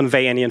really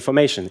convey any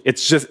information.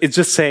 It's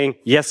just saying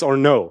yes or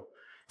no.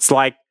 It's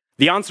like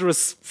the answer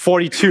is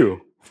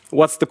 42.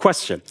 What's the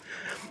question?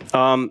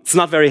 It's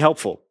not very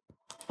helpful.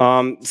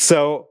 So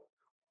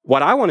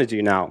what I want to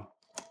do now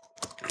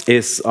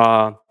is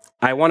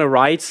I want to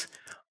write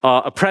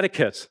a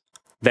predicate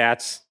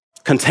that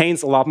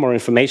contains a lot more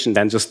information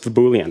than just the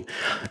Boolean.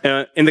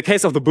 In the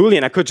case of the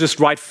Boolean, I could just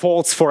write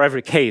false for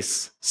every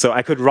case. So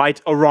I could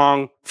write a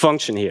wrong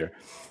function here.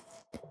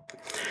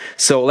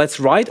 So let's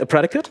write a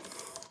predicate.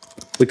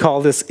 We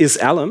call this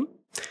is_elem,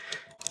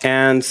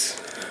 and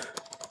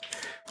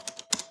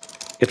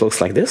it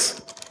looks like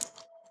this.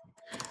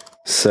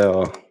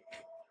 So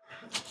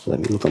let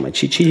me look on my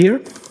cheat sheet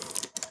here.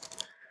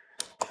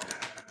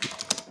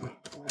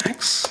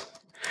 X,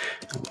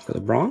 and look at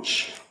the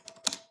branch,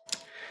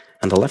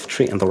 and the left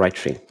tree and the right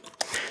tree.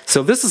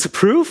 So this is a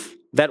proof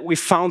that we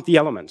found the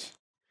element.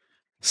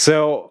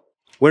 So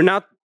we're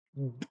not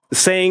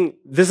saying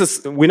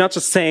we're not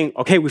just saying,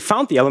 okay, we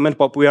found the element,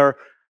 but we are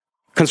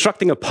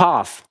constructing a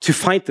path to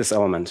find this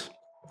element.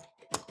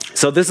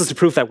 So this is the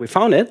proof that we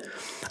found it.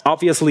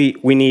 Obviously,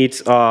 we need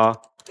the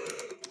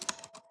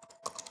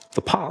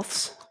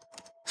paths.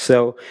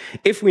 So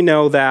if we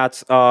know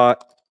that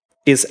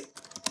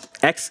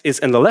X is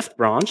in the left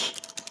branch,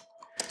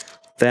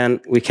 then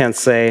we can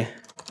say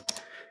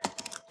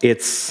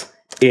it's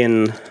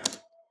in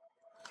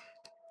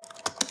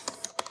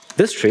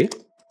this tree.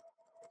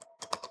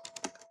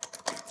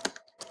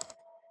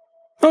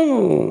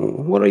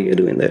 Oh, what are you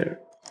doing there?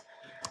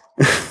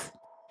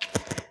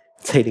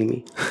 It's hating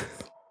me.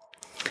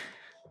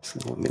 So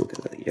let me look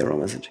at the error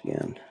message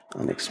again.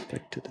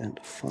 Unexpected end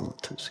of file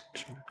to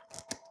signature.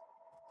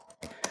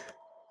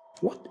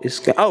 What is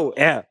oh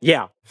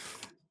yeah.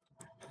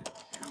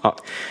 Oh,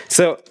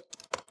 so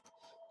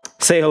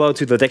say hello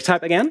to the deck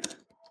type again.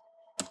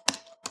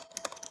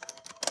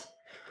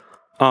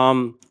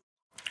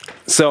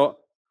 So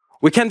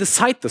we can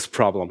decide this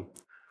problem.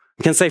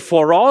 We can say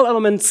for all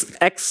elements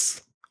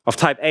x of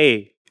type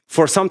A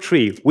for some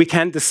tree, we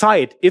can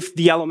decide if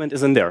the element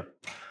is in there.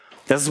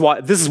 This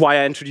is why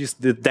I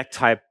introduced the deck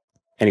type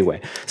anyway.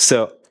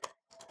 So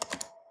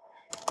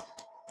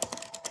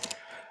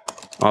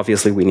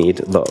obviously we need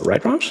the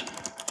right branch.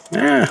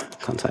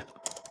 Can't type.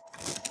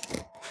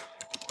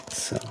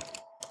 So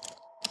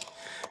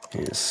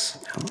is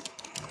element.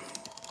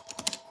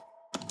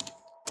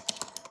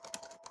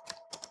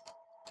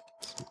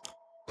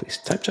 Please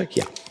type check.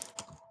 Yeah.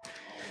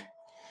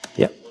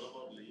 Yeah.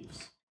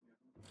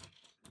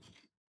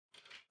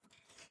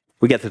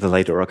 We get to that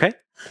later, okay?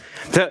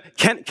 So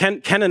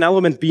can an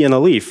element be in a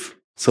leaf?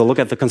 So look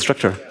at the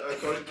constructor.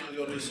 According to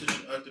your definition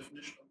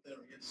of there,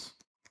 yes.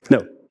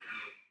 No,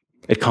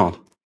 it can't.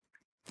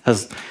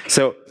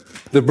 So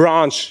the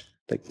branch,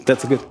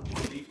 that's a good.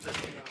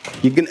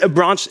 You can a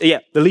branch. Yeah,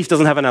 the leaf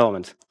doesn't have an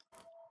element.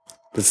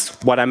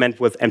 That's what I meant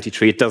with empty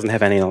tree. It doesn't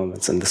have any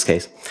elements in this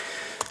case.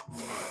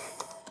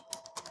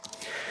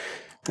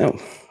 Oh,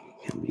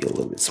 can be a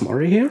little bit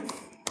smarter here.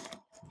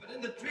 But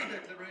in the tree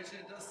declaration,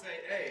 it does say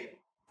A.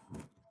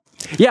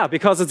 Yeah,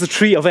 because it's a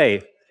tree of A.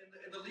 In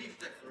the leaf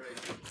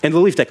declaration. In the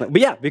leaf declaration.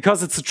 But yeah,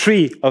 because it's a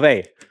tree of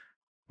A.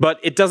 But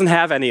it doesn't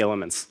have any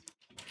elements.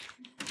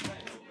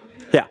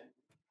 Yeah.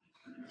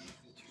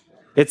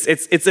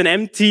 It's an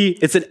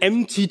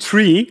empty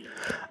tree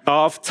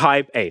of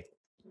type A,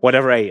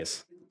 whatever A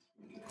is.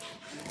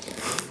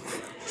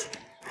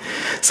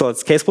 So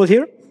let's case split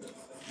here.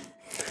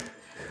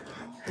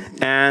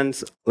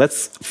 And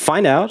let's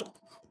find out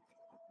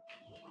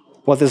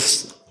what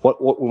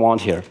we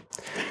want here.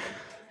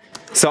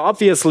 So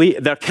obviously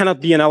there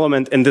cannot be an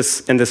element in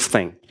this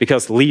thing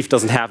because leaf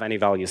doesn't have any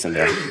values in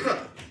there.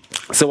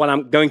 So what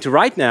I'm going to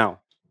write now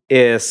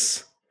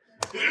is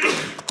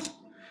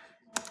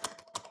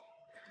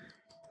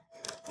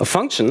a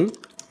function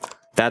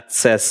that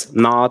says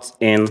not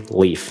in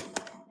leaf.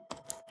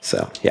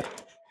 So yeah.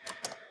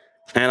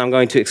 And I'm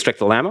going to extract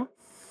the lemma.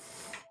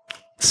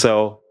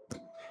 So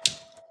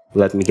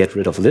let me get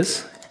rid of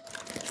this.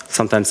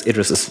 Sometimes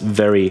Idris is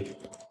very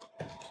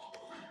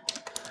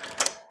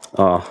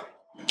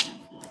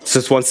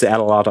just wants to add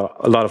a lot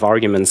of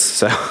arguments.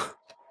 So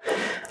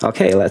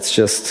okay, let's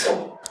just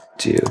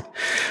do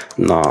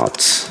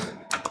not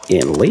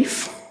in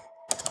leaf.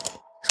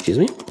 Excuse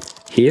me,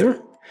 here,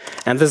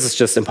 and this is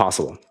just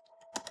impossible.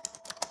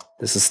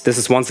 This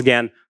is once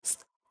again.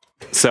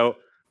 So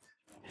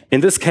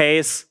in this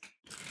case,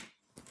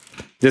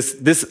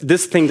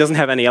 this thing doesn't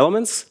have any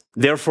elements,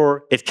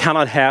 therefore it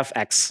cannot have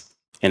x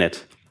in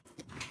it.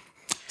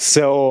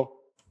 So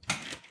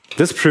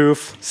this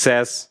proof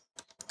says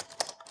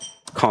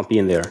can't be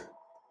in there.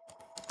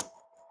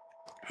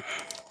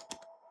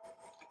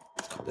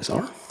 Let's call this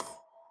R.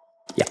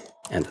 Yeah,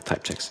 and the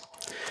type checks.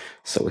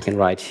 So we can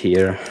write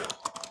here,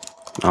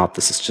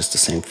 this is just the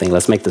same thing.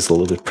 Let's make this a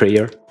little bit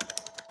prettier.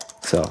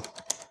 So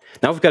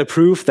now we've got to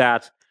prove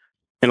that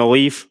in a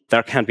leaf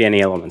there can't be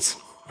any elements.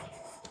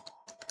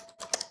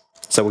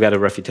 So we got a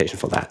refutation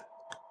for that.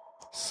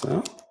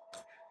 So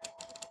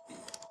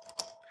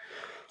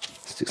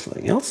let's do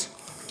something else.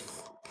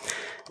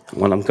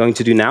 What I'm going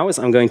to do now is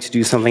I'm going to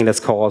do something that's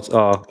called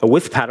a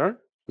with pattern,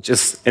 which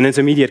is an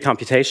intermediate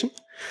computation.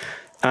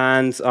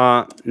 And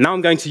now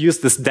I'm going to use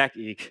this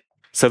deck-eq.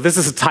 So this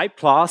is a type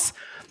class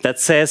that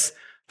says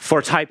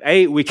for type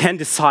A, we can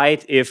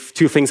decide if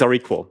two things are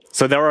equal.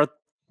 So there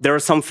are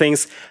some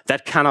things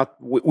that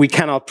we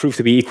cannot prove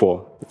to be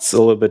equal. It's a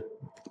little bit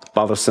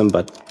bothersome,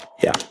 but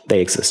yeah, they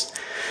exist.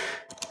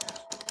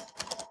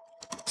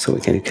 So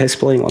we can do case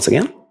splitting once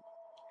again.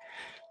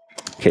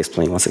 Case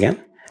splitting once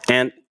again.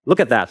 And look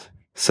at that.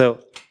 So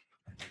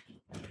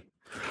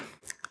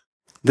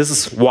this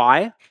is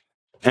Y.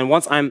 And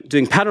once I'm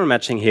doing pattern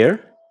matching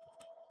here,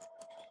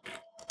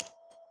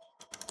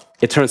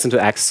 it turns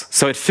into X.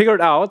 So it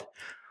figured out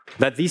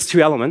that these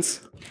two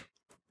elements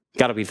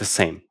got to be the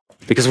same,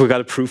 because we've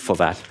got a proof for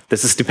that.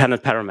 This is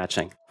dependent pattern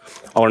matching,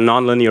 or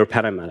nonlinear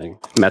pattern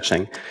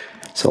matching.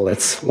 So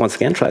let's once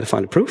again try to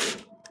find a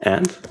proof.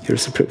 And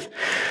here's the proof.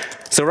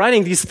 So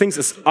writing these things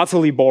is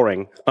utterly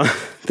boring.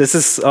 This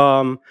is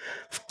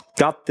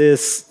got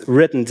this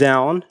written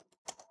down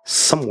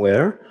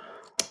somewhere.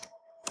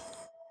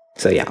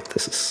 So yeah,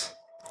 this is,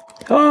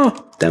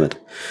 oh, damn it.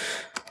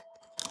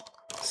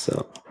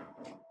 So,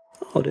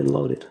 oh, it didn't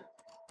load it.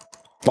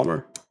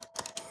 Bummer.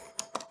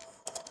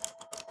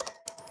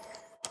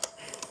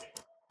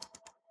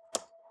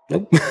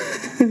 Nope.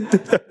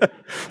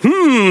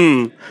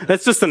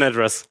 That's just an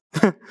address.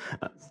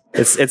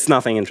 It's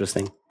nothing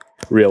interesting,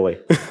 really.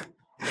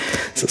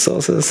 So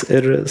sources,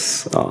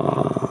 Idris,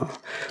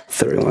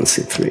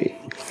 31C3,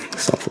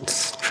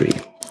 examples tree,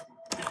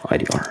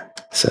 IDR.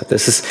 So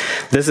this is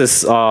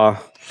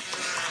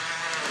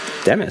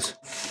damn it.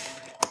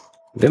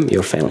 Vim,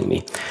 you're failing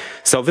me.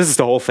 So this is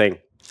the whole thing.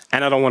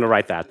 And I don't want to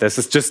write that. This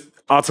is just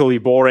utterly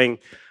boring.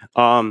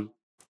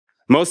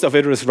 Most of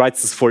Idris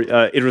writes this for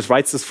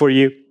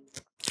you.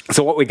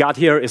 So what we got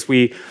here is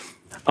we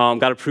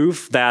got a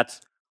proof that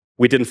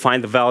we didn't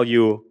find the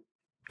value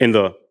in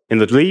the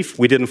leaf,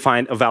 we didn't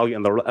find a value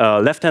in the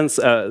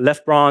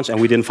left branch, and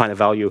we didn't find a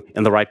value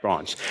in the right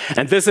branch.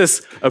 And this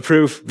is a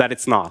proof that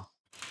it's not.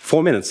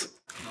 4 minutes,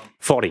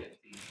 40,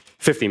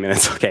 50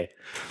 minutes, okay.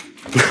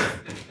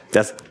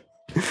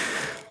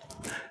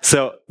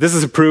 So this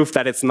is a proof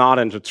that it's not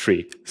in the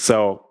tree.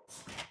 So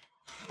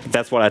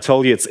that's what I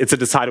told you. It's a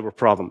decidable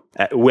problem,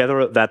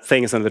 whether that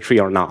thing is in the tree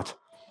or not.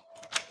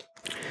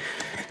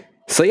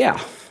 So yeah,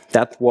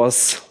 that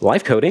was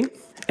live coding.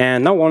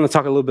 And now I want to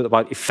talk a little bit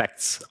about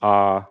effects.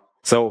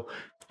 So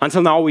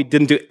until now, we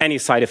didn't do any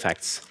side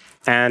effects.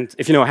 And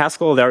if you know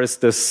Haskell, there is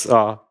this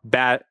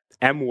bad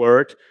M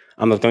word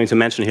I'm not going to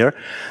mention here.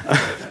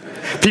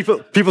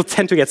 People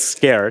tend to get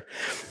scared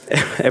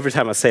every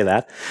time I say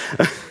that.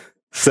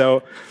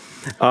 So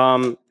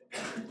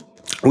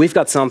we've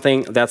got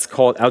something that's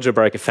called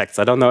algebraic effects.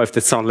 I don't know if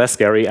this sounds less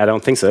scary. I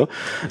don't think so.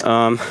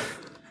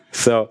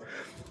 So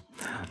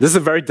this is a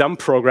very dumb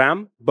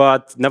program,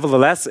 but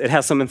nevertheless, it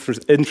has some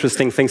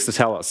interesting things to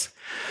tell us.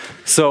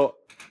 So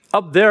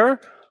up there,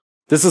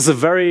 this is a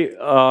very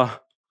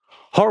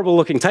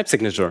horrible-looking type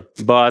signature,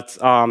 but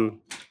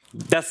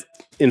that's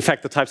in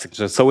fact the type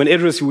signature. So in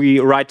Idris, we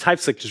write type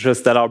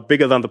signatures that are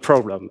bigger than the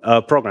program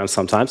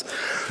sometimes.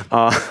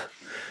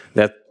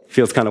 That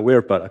feels kind of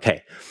weird, but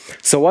okay.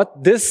 So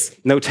what this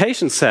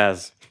notation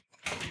says,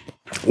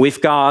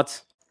 we've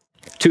got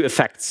two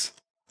effects.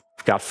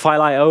 We've got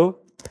file I/O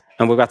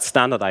and we've got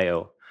standard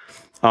I/O.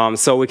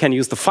 So we can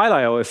use the file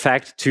I/O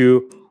effect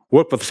to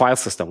work with the file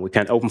system. We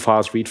can open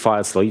files, read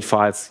files, delete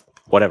files,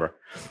 whatever.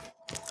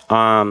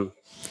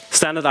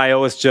 Standard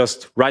I/O is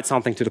just write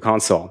something to the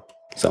console.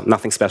 So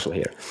nothing special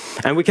here.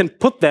 And we can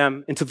put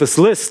them into this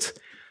list.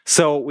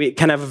 So we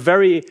can have a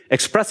very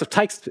expressive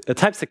type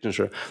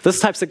signature. This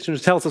type signature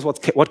tells us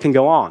what can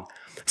go on.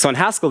 So in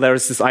Haskell, there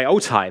is this I/O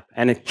type,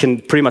 and it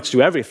can pretty much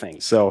do everything.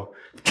 So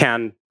it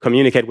can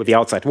communicate with the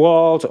outside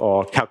world,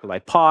 or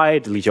calculate pi,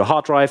 delete your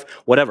hard drive,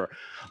 whatever.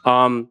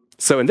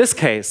 So in this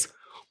case,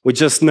 we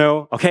just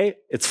know, okay,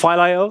 it's file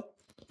I/O.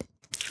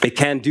 It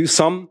can do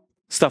some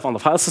stuff on the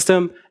file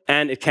system,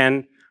 and it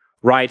can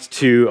write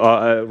to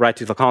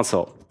the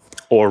console,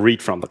 or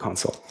read from the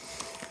console.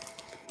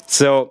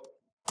 So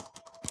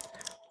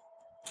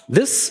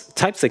this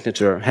type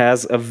signature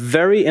has a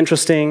very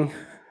interesting,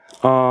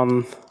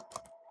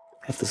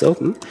 have this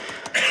open,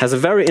 has a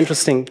very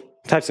interesting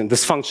type signature,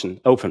 this function,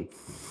 open.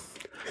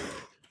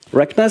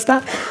 Recognize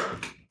that?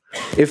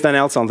 If then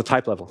else on the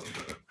type level.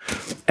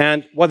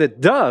 And what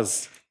it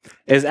does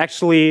is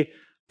actually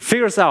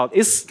figures out,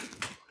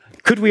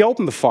 could we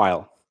open the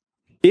file?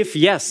 If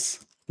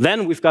yes,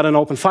 then we've got an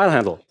open file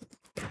handle.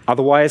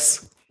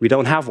 Otherwise, we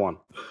don't have one.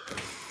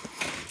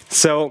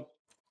 So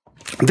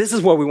this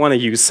is where we want to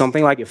use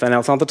something like if and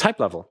else on the type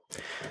level.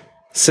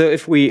 So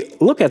if we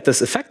look at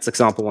this effects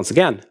example once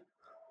again,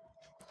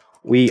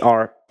 we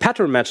are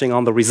pattern matching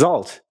on the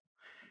result.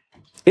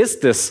 Is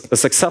this a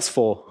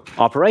successful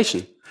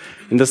operation?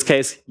 In this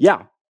case,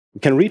 yeah, we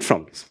can read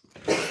from this.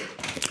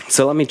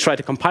 So let me try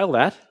to compile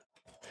that.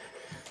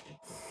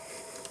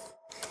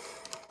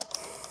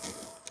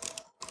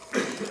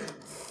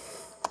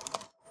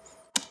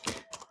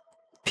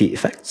 P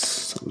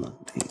effects, I'm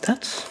not doing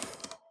that.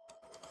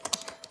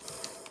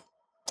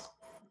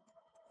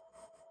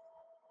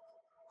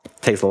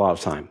 Takes a lot of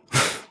time.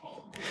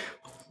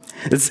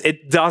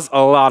 It does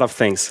a lot of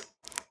things.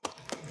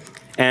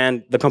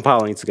 And the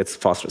compiler needs to get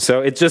faster.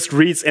 So it just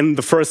reads in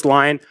the first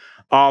line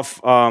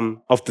of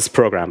this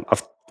program,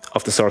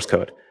 of the source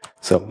code.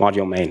 So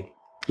module main,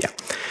 yeah.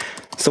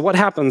 So what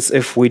happens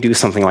if we do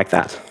something like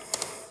that?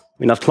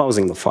 We're not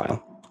closing the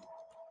file.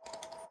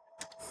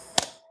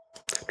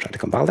 Try to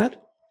compile that.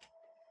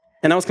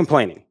 And now it's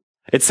complaining.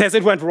 It says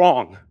it went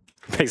wrong,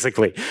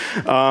 basically.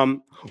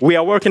 We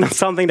are working on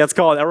something that's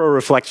called error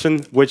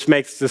reflection, which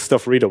makes this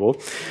stuff readable.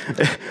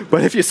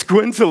 But if you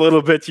squint a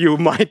little bit, you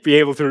might be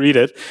able to read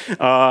it.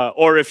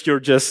 Or if you're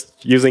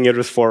just using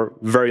Idris for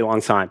a very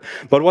long time.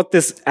 But what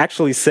this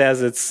actually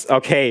says, it's,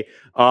 okay,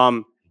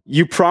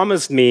 you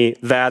promised me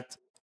that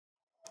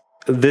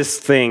this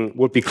thing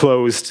would be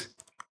closed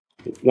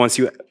once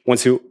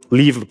you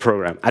leave the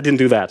program. I didn't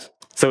do that.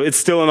 So it's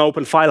still an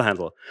open file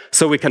handle.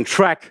 So we can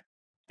track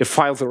if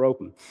files are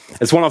open.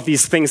 It's one of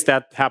these things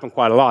that happen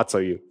quite a lot. So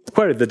you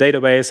query the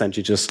database and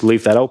you just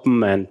leave that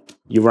open and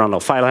you run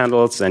all file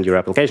handles and your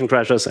application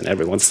crashes and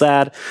everyone's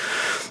sad.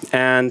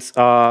 And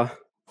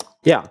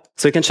yeah,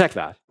 so you can check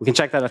that. We can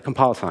check that at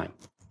compile time.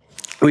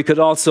 We could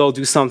also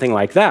do something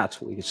like that.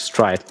 We could just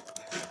try it.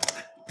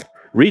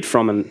 Read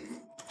from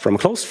a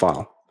closed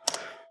file.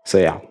 So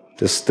yeah,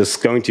 this is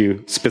going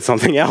to spit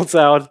something else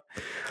out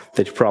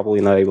that you're probably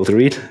not able to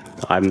read.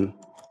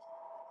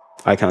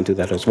 I can't do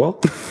that as well.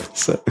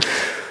 So,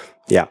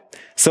 yeah.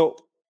 So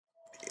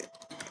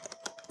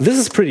this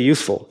is pretty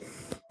useful.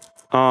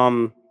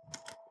 And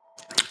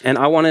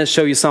I want to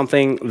show you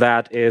something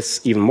that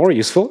is even more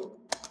useful.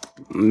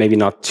 Maybe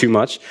not too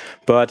much,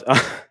 but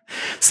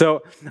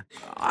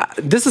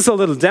this is a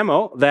little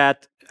demo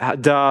that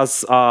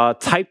does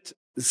typed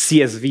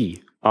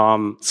CSV.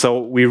 So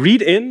we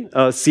read in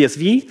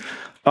CSV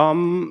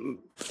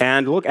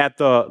and look at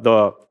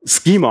the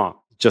schema,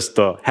 just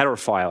the header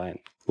file, and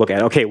look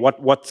at, okay,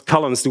 what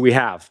columns do we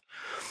have?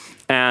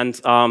 And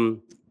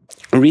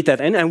read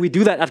that in, and we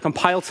do that at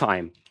compile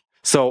time.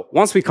 So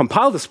once we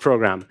compile this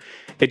program,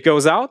 it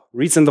goes out,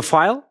 reads in the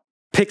file,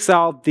 picks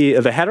out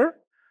the header,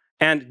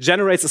 and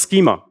generates a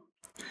schema.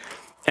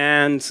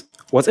 And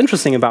what's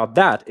interesting about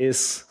that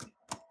is,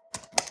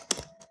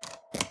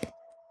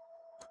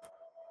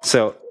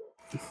 so,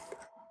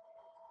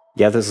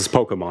 yeah, this is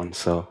Pokemon,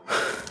 so.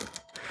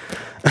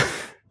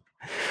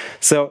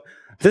 So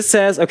this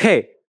says,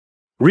 okay,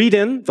 read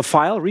in the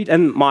file, read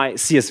in my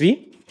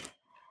CSV,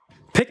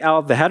 pick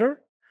out the header,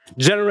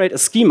 generate a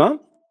schema,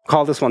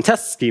 call this one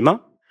test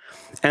schema,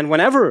 and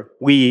whenever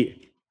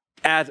we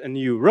add a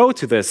new row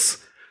to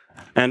this,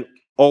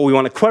 or we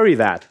want to query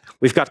that,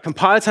 we've got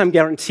compile time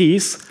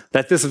guarantees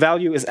that this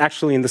value is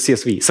actually in the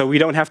CSV. So we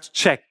don't have to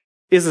check,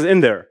 is it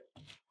in there?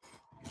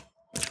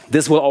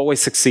 This will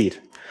always succeed.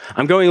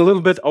 I'm going a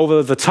little bit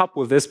over the top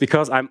with this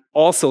because I'm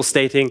also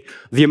stating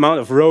the amount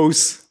of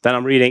rows that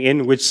I'm reading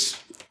in, which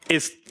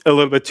is a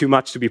little bit too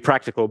much to be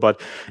practical, but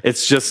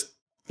it's just,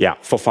 yeah,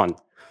 for fun.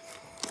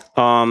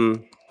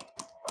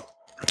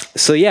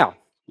 So yeah,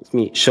 let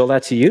me show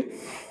that to you.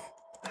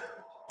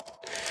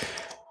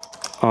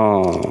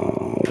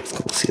 Let's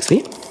go to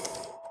CSV.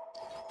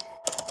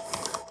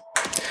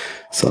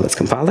 So let's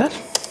compile that.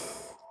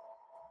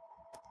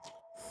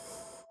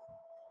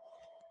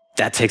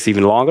 That takes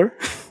even longer.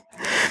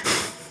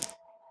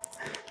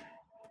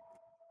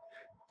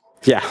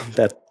 Yeah,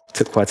 that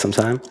took quite some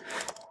time.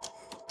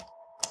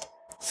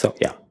 So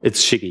yeah,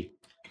 it's Shiggy.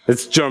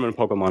 It's German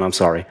Pokemon, I'm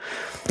sorry.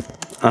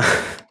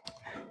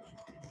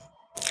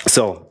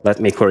 So let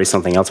me query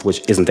something else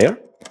which isn't there.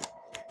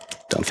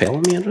 Don't fail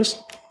on me,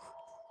 Idris.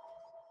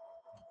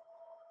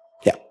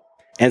 Yeah,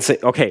 and say,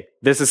 okay,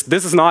 this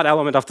is not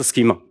element of the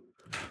schema.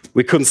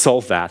 We couldn't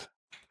solve that.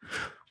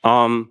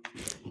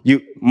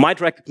 You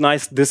might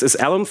recognize this is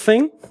element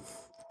thing,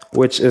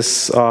 which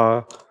is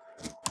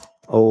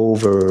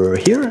over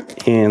here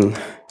in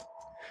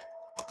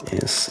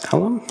is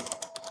elem.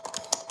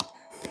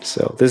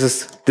 So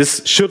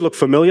this should look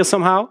familiar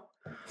somehow,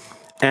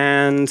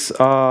 and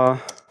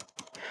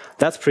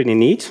that's pretty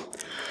neat.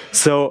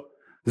 So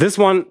this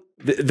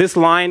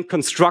line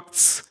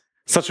constructs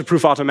such a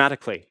proof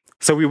automatically.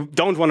 So we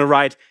don't want to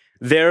write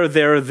there,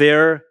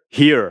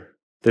 here.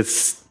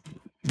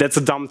 That's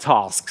a dumb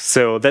task.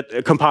 So that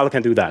a compiler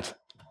can do that.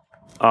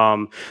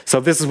 So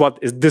this is what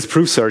this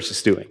proof search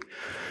is doing.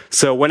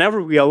 So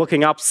whenever we are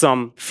looking up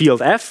some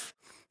field f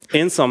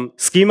in some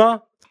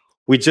schema,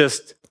 we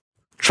just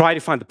try to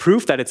find the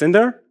proof that it's in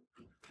there,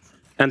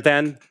 and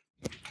then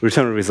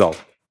return a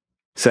result.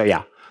 So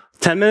yeah,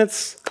 10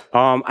 minutes.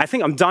 I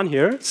think I'm done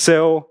here.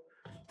 So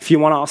if you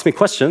want to ask me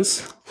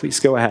questions, please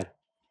go ahead.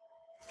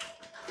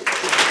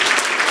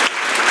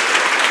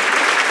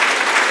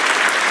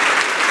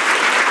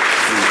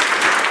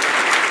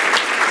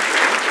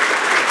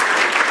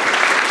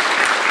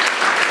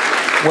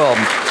 Well,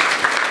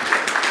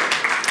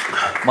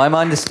 my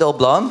mind is still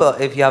blown, but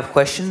if you have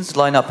questions,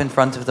 line up in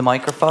front of the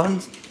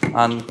microphone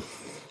and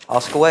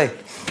ask away.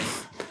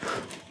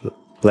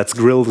 Let's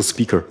grill the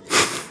speaker.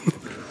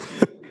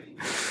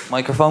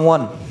 Microphone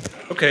 1.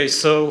 Okay,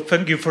 so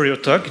thank you for your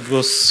talk. It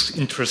was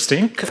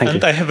interesting. Thank you.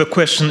 I have a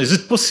question. Is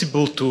it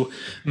possible to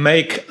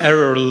make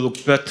error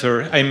look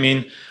better? I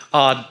mean,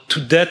 to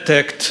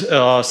detect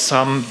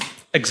some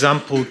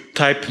example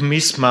type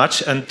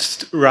mismatch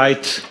and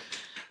write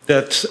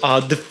that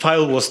the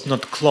file was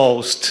not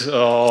closed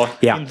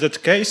in that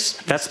case?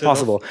 That's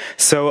possible.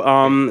 So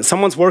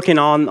someone's working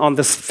on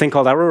this thing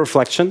called error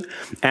reflection,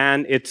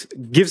 and it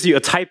gives you a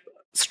type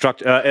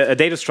structure, a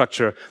data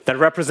structure that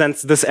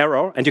represents this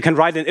error, and you can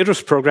write an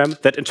Idris program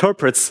that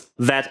interprets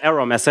that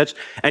error message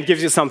and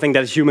gives you something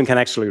that a human can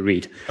actually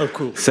read. Oh,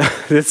 cool. So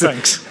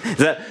Thanks.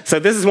 So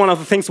this is one of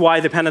the things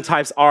why dependent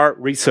types are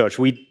research.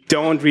 We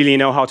don't really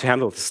know how to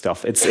handle this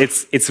stuff.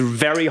 It's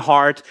very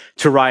hard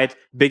to write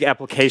big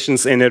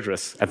applications in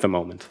Idris at the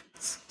moment.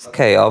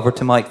 Okay, over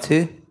to Mike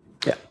 2.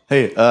 Yeah.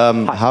 Hey,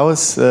 how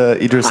is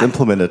Idris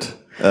implemented?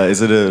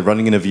 Is it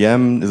running in a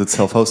VM? Is it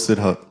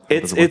self-hosted?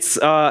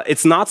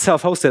 It's not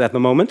self-hosted at the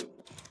moment.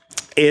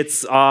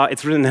 It's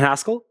written in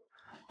Haskell.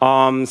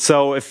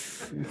 So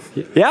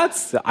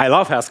I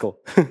love Haskell.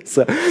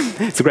 So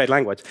it's a great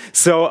language.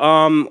 So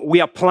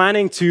we are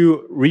planning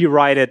to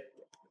rewrite it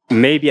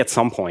maybe at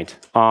some point.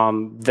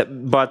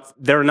 But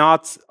there are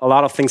not a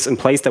lot of things in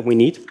place that we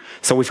need.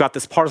 So we've got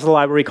this parser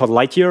library called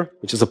Lightyear,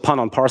 which is a pun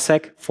on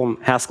parsec from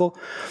Haskell.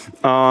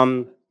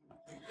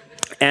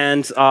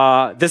 And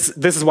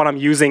this is what I'm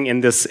using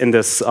in this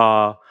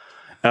CSV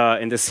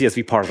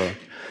parser.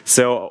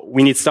 So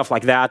we need stuff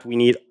like that. We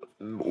need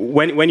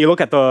when you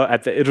look at the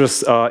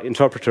Idris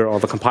interpreter or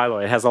the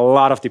compiler, it has a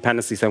lot of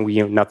dependencies, and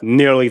we are not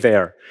nearly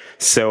there.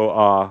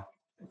 So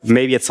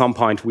maybe at some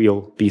point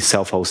we'll be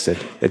self-hosted.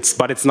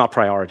 But it's not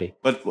priority.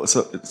 But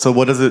so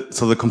what is it?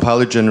 So the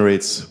compiler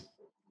generates.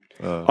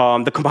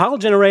 The compiler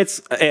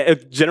generates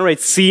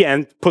C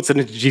and puts it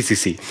into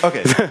GCC.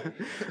 Okay.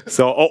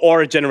 So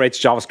or it generates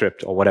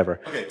JavaScript or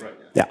whatever. Okay, right.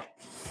 Yeah.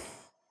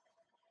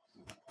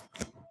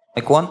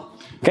 Mike 1.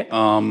 Okay.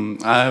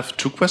 I have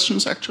two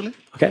questions actually.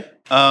 Okay.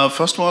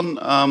 First one,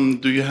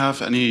 do you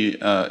have any?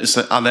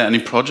 Are there any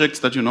projects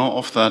that you know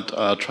of that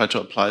try to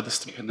apply this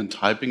dependent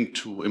typing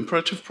to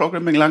imperative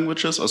programming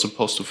languages as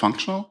opposed to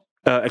functional?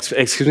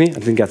 Excuse me, I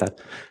didn't get that.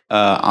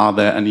 Are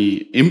there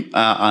any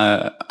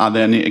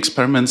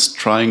experiments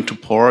trying to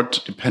port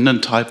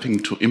dependent typing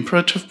to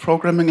imperative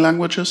programming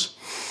languages?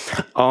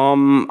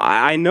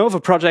 I know of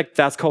a project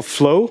that's called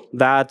Flow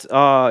that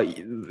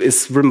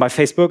is written by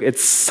Facebook.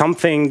 It's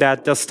something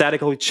that does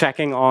statically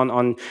checking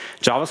on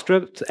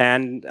JavaScript,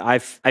 and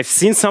I've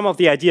seen some of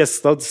the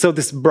ideas. So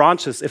this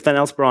branches, if then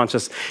else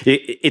branches,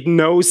 it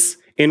knows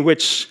in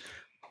which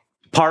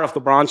part of the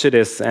branch it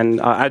is, and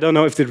I don't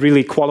know if it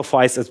really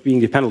qualifies as being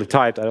dependently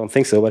typed. I don't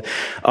think so, but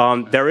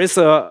there is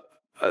a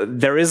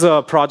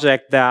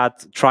project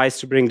that tries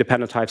to bring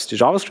dependent types to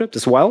JavaScript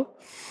as well.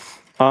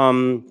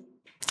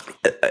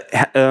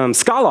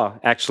 Scala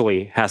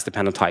actually has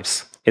dependent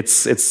types.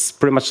 It's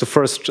pretty much the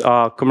first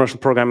commercial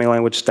programming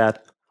language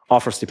that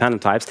offers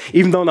dependent types,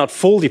 even though not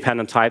full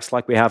dependent types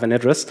like we have in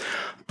Idris,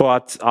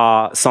 but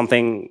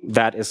something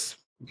that is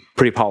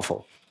pretty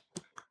powerful.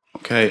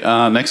 Okay,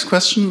 next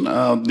question.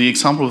 The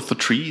example of the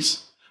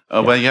trees,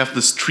 where you have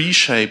this tree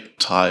shape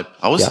type.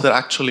 How is that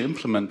actually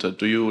implemented?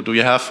 Do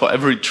you have for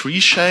every tree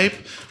shape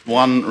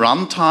one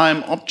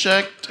runtime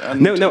object?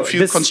 And if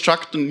you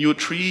construct a new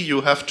tree,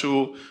 you have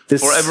to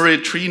for every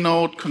tree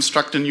node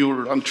construct a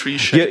new tree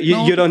shape.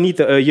 You don't need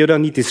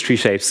these tree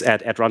shapes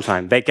at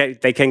runtime.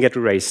 They can get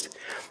erased.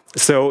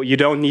 So you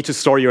don't need to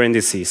store your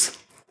indices.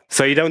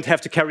 So you don't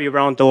have to carry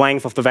around the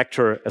length of the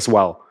vector as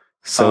well.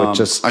 So it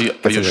just are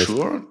you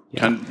sure?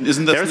 Yeah.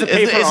 Isn't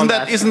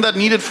that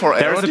needed for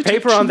error detection? There's a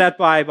paper on that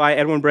by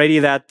Edwin Brady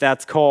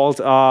that's called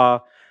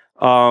how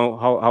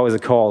is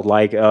it called?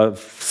 Like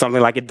something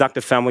like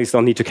inductive families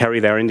don't need to carry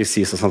their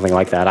indices or something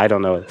like that. I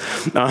don't know.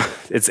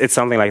 It's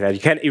something like that. You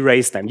can't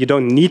erase them. You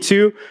don't need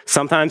to.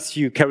 Sometimes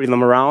you carry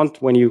them around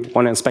when you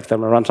want to inspect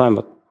them at runtime,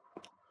 but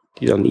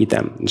you don't need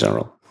them in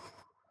general.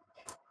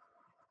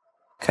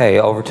 Okay,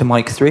 over to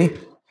Mike 3.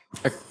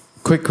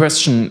 Quick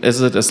question, is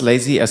it as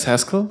lazy as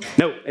Haskell?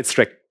 No, it's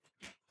strict.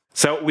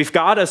 So we've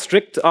got a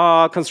strict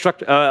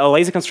a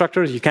lazy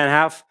constructor. You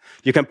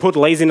can put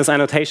laziness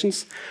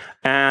annotations,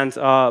 and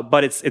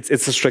but it's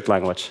a strict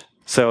language.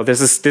 So this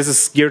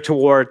is geared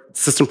toward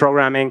system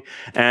programming,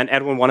 and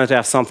Edwin wanted to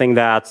have something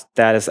that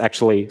is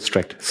actually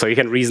strict. So you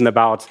can reason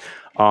about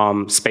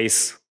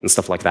space and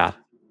stuff like that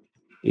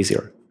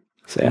easier.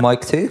 So, yeah.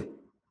 Mike 2?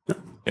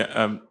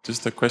 Yeah,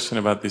 just a question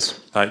about these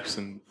types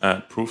and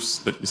proofs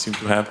that you seem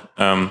to have.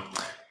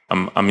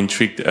 I'm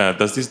intrigued.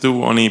 Does this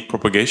do only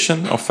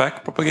propagation or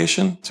fact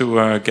propagation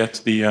to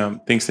get the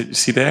things that you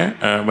see there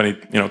when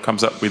it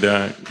comes up with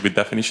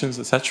definitions,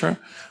 etc.?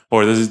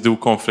 Or does it do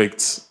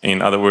conflicts?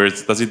 In other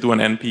words, does it do an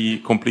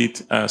NP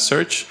complete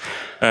search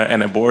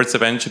and aborts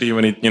eventually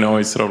when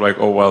it's sort of like,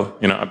 oh well,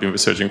 I've been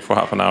researching for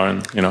half an hour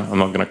and I'm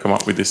not going to come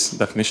up with this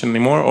definition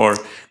anymore? Or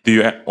do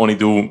you only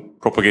do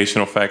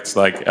propagation of facts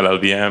like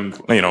LLVM?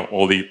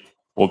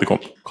 All the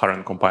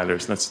current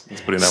compilers. Let's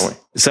put it that way.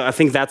 So I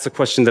think that's a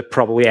question that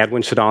probably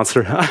Edwin should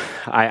answer.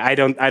 I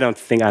don't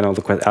think I know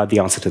the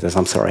answer to this.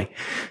 I'm sorry.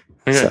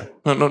 Okay. So,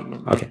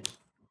 no. Okay.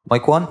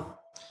 Mike 1?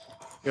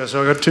 Yeah,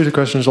 so I got two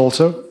questions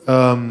also.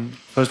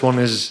 First one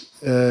is,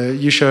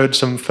 you showed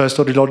some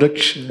first-order logic,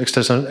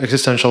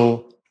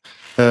 existential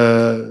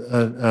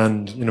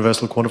and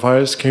universal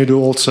quantifiers. Can you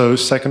do also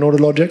second-order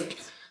logic?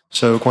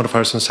 So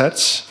quantifiers and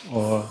sets?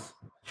 Or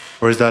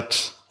is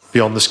that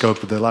beyond the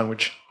scope of the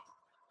language?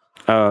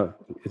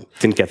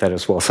 Didn't get that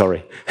as well,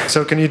 sorry.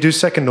 So can you do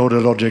second-order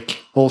logic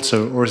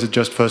also, or is it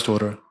just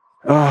first-order?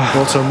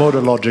 Also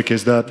modal logic,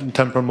 is that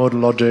temporal modal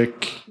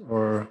logic,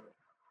 or...?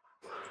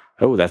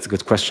 Oh, that's a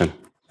good question.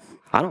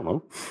 I don't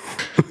know.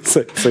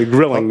 so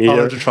grilling me. I'll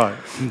have to try.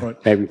 Right.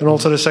 Maybe. And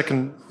also the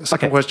second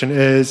question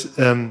is,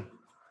 you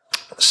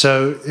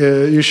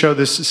show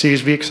this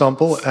CSV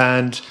example,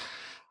 and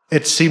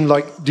it seemed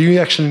like, do you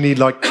actually need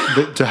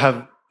to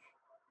have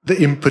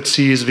the input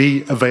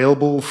CSV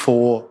available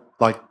for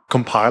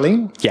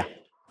compiling? Yeah.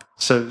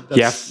 So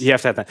that's... you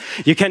have to have that.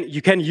 You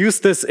can use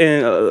this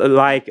in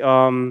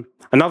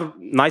another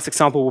nice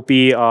example would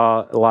be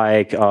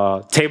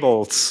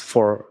tables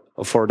for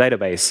a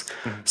database.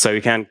 Mm-hmm. So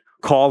you can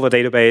call the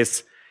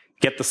database,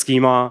 get the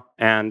schema,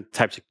 and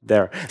type it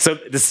there. So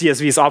the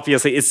CSV is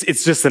obviously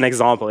it's just an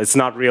example. It's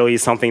not really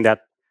something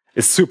that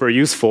is super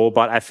useful,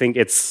 but I think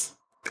it's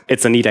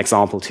a neat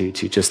example to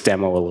just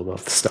demo a little bit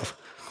of the stuff.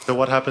 So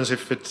what happens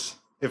if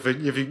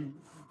you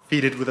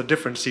feed it with a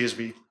different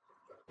CSV?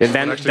 And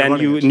then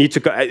you need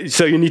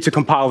to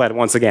compile that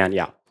once again.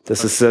 Yeah,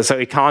 this is so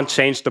it can't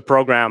change the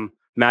program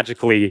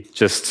magically.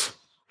 Just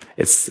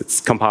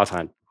it's compile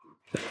time.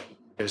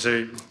 Okay,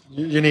 so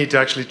you need to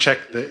actually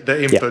check the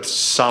inputs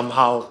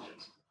somehow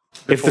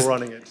before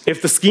running it.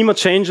 If the schema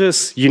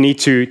changes, you need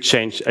to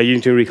change. You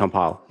need to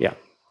recompile. Yeah.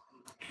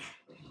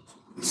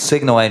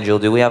 Signal Angel,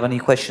 do we have any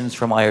questions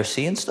from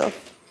IRC and stuff?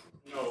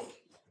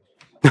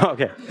 No.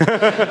 Okay.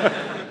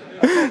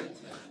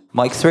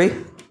 Mike 3?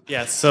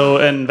 Yeah, so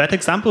in that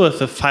example with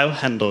the file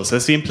handles,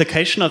 is the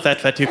implication of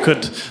that you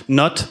could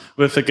not,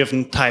 with the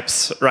given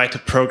types, write a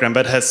program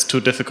that has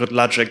too difficult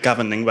logic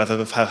governing whether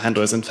the file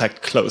handle is in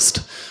fact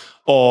closed?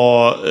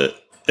 Or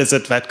is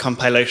it that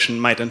compilation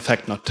might in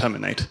fact not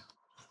terminate?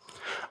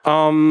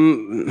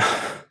 Good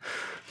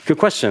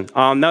question.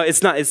 No,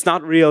 it's not. It's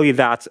not really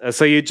that.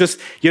 So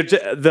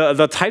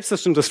the type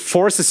system just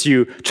forces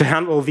you to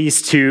handle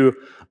these two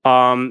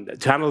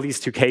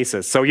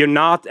cases. So you're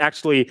not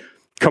actually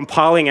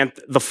compiling, and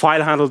the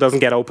file handle doesn't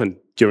get opened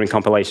during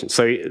compilation.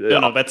 So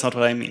no, that's not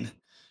what I mean.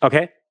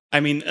 Okay. I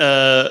mean,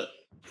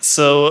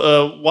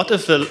 what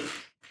if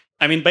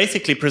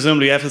basically,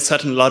 presumably, you have a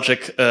certain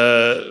logic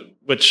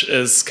which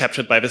is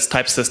captured by this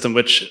type system,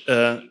 which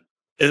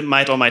it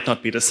might or might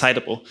not be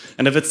decidable.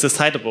 And if it's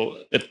decidable,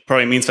 it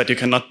probably means that you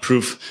cannot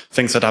prove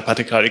things that are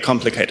particularly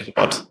complicated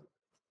about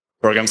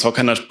programs, or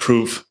cannot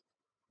prove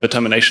the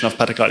termination of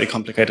particularly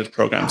complicated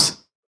programs.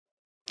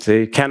 So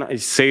you cannot.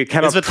 Is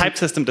the type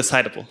system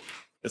decidable?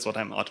 Is what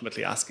I'm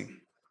ultimately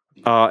asking.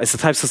 Is the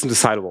type system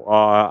decidable?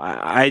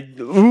 I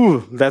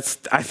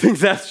think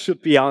that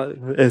should be.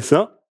 It's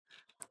not.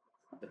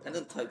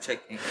 Dependent type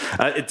checking.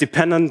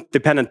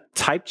 Dependent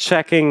type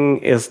checking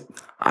is.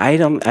 I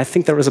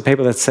think there is a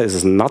paper that says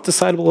it's not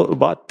decidable,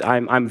 but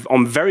I'm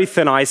on very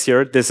thin ice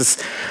here. This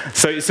is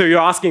so you're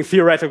asking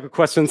theoretical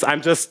questions.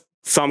 I'm just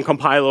some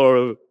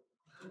compiler,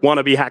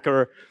 wannabe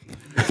hacker.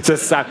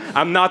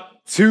 I'm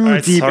not too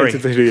deep into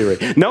the theory.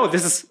 No,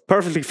 this is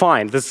perfectly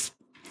fine.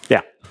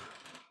 Yeah.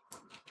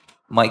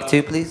 Mike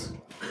 2, please.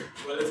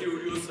 Well, if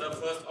you use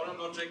first order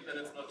logic, then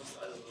it's not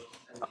decidable.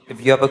 If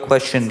you have a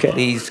question,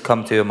 please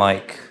come to a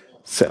mic.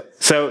 So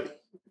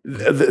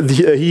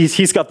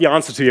he's got the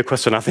answer to your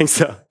question, I think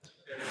so.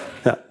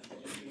 Yeah.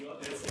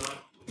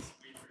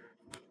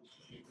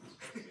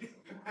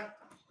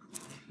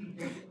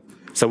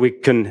 So we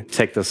can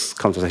take this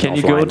conversation offline. Can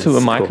you go to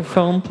a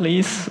microphone,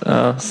 please,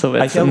 so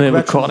it's in the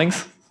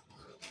recordings?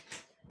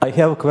 I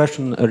have a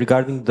question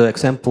regarding the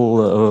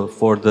example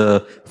for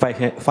the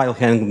file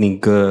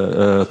handling,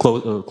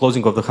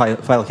 closing of the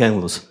file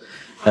handlers,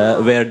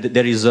 where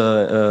there is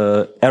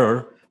an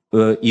error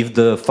if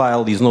the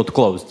file is not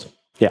closed.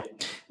 Yeah.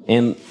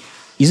 And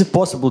is it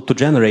possible to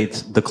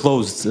generate the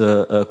closed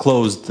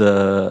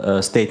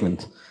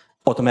statement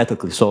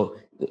automatically? So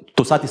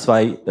to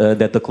satisfy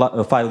that the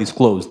file is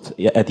closed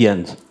at the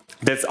end.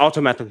 That's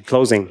automatically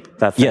closing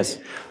that thing. Yes.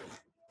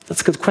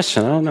 That's a good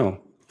question. I don't know.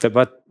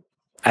 But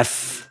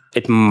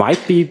It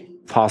might be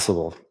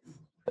possible.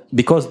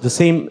 Because the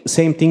same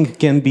thing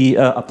can be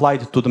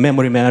applied to the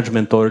memory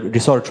management or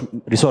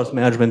resource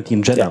management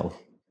in general.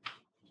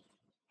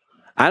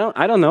 Yeah.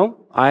 I don't know.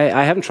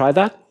 I haven't tried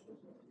that.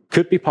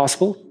 Could be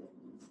possible.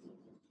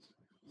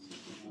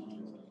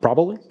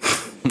 Probably.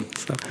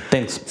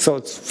 Thanks. So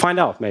let's find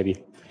out,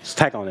 maybe. Just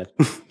tag on it.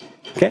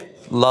 Okay.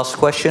 Last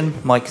question,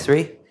 Mike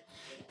 3.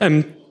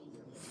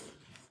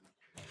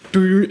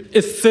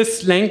 Is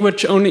this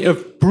language only a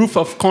proof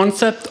of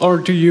concept, or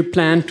do you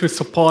plan to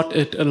support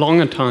it a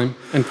longer time?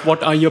 And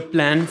what are your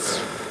plans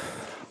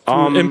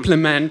to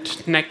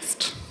implement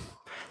next?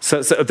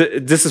 So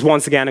this is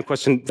once again a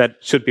question that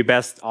should be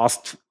best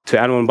asked to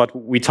anyone, but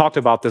we talked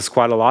about this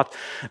quite a lot.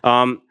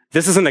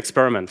 This is an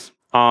experiment.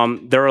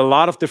 There are a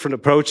lot of different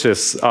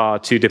approaches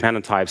to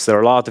dependent types. There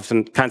are a lot of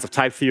different kinds of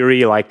type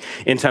theory, like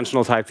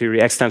intentional type theory,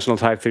 extensional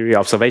type theory,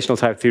 observational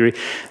type theory.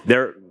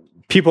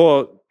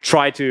 People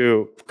try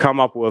to come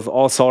up with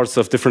all sorts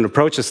of different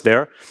approaches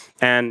there,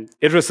 and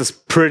Idris is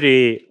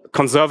pretty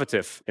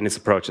conservative in its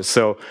approaches.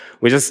 So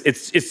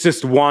it's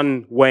just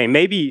one way.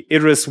 Maybe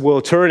Idris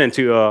will turn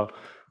into a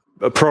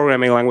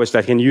programming language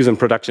that can use in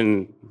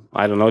production,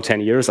 I don't know,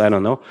 10 years, I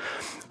don't know.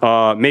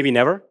 Maybe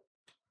never.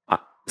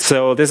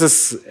 So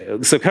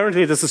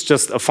currently this is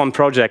just a fun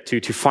project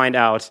to find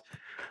out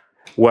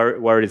where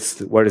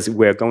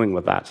we're going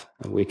with that.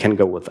 And we can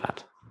go with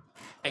that.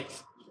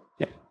 Thanks.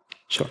 Yeah,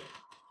 sure.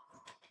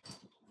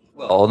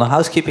 Well, on a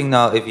housekeeping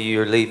note, if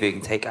you're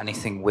leaving, take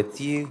anything with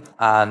you,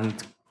 and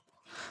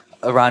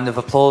a round of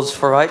applause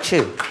for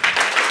Raichu.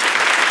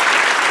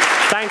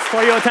 Thanks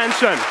for your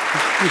attention.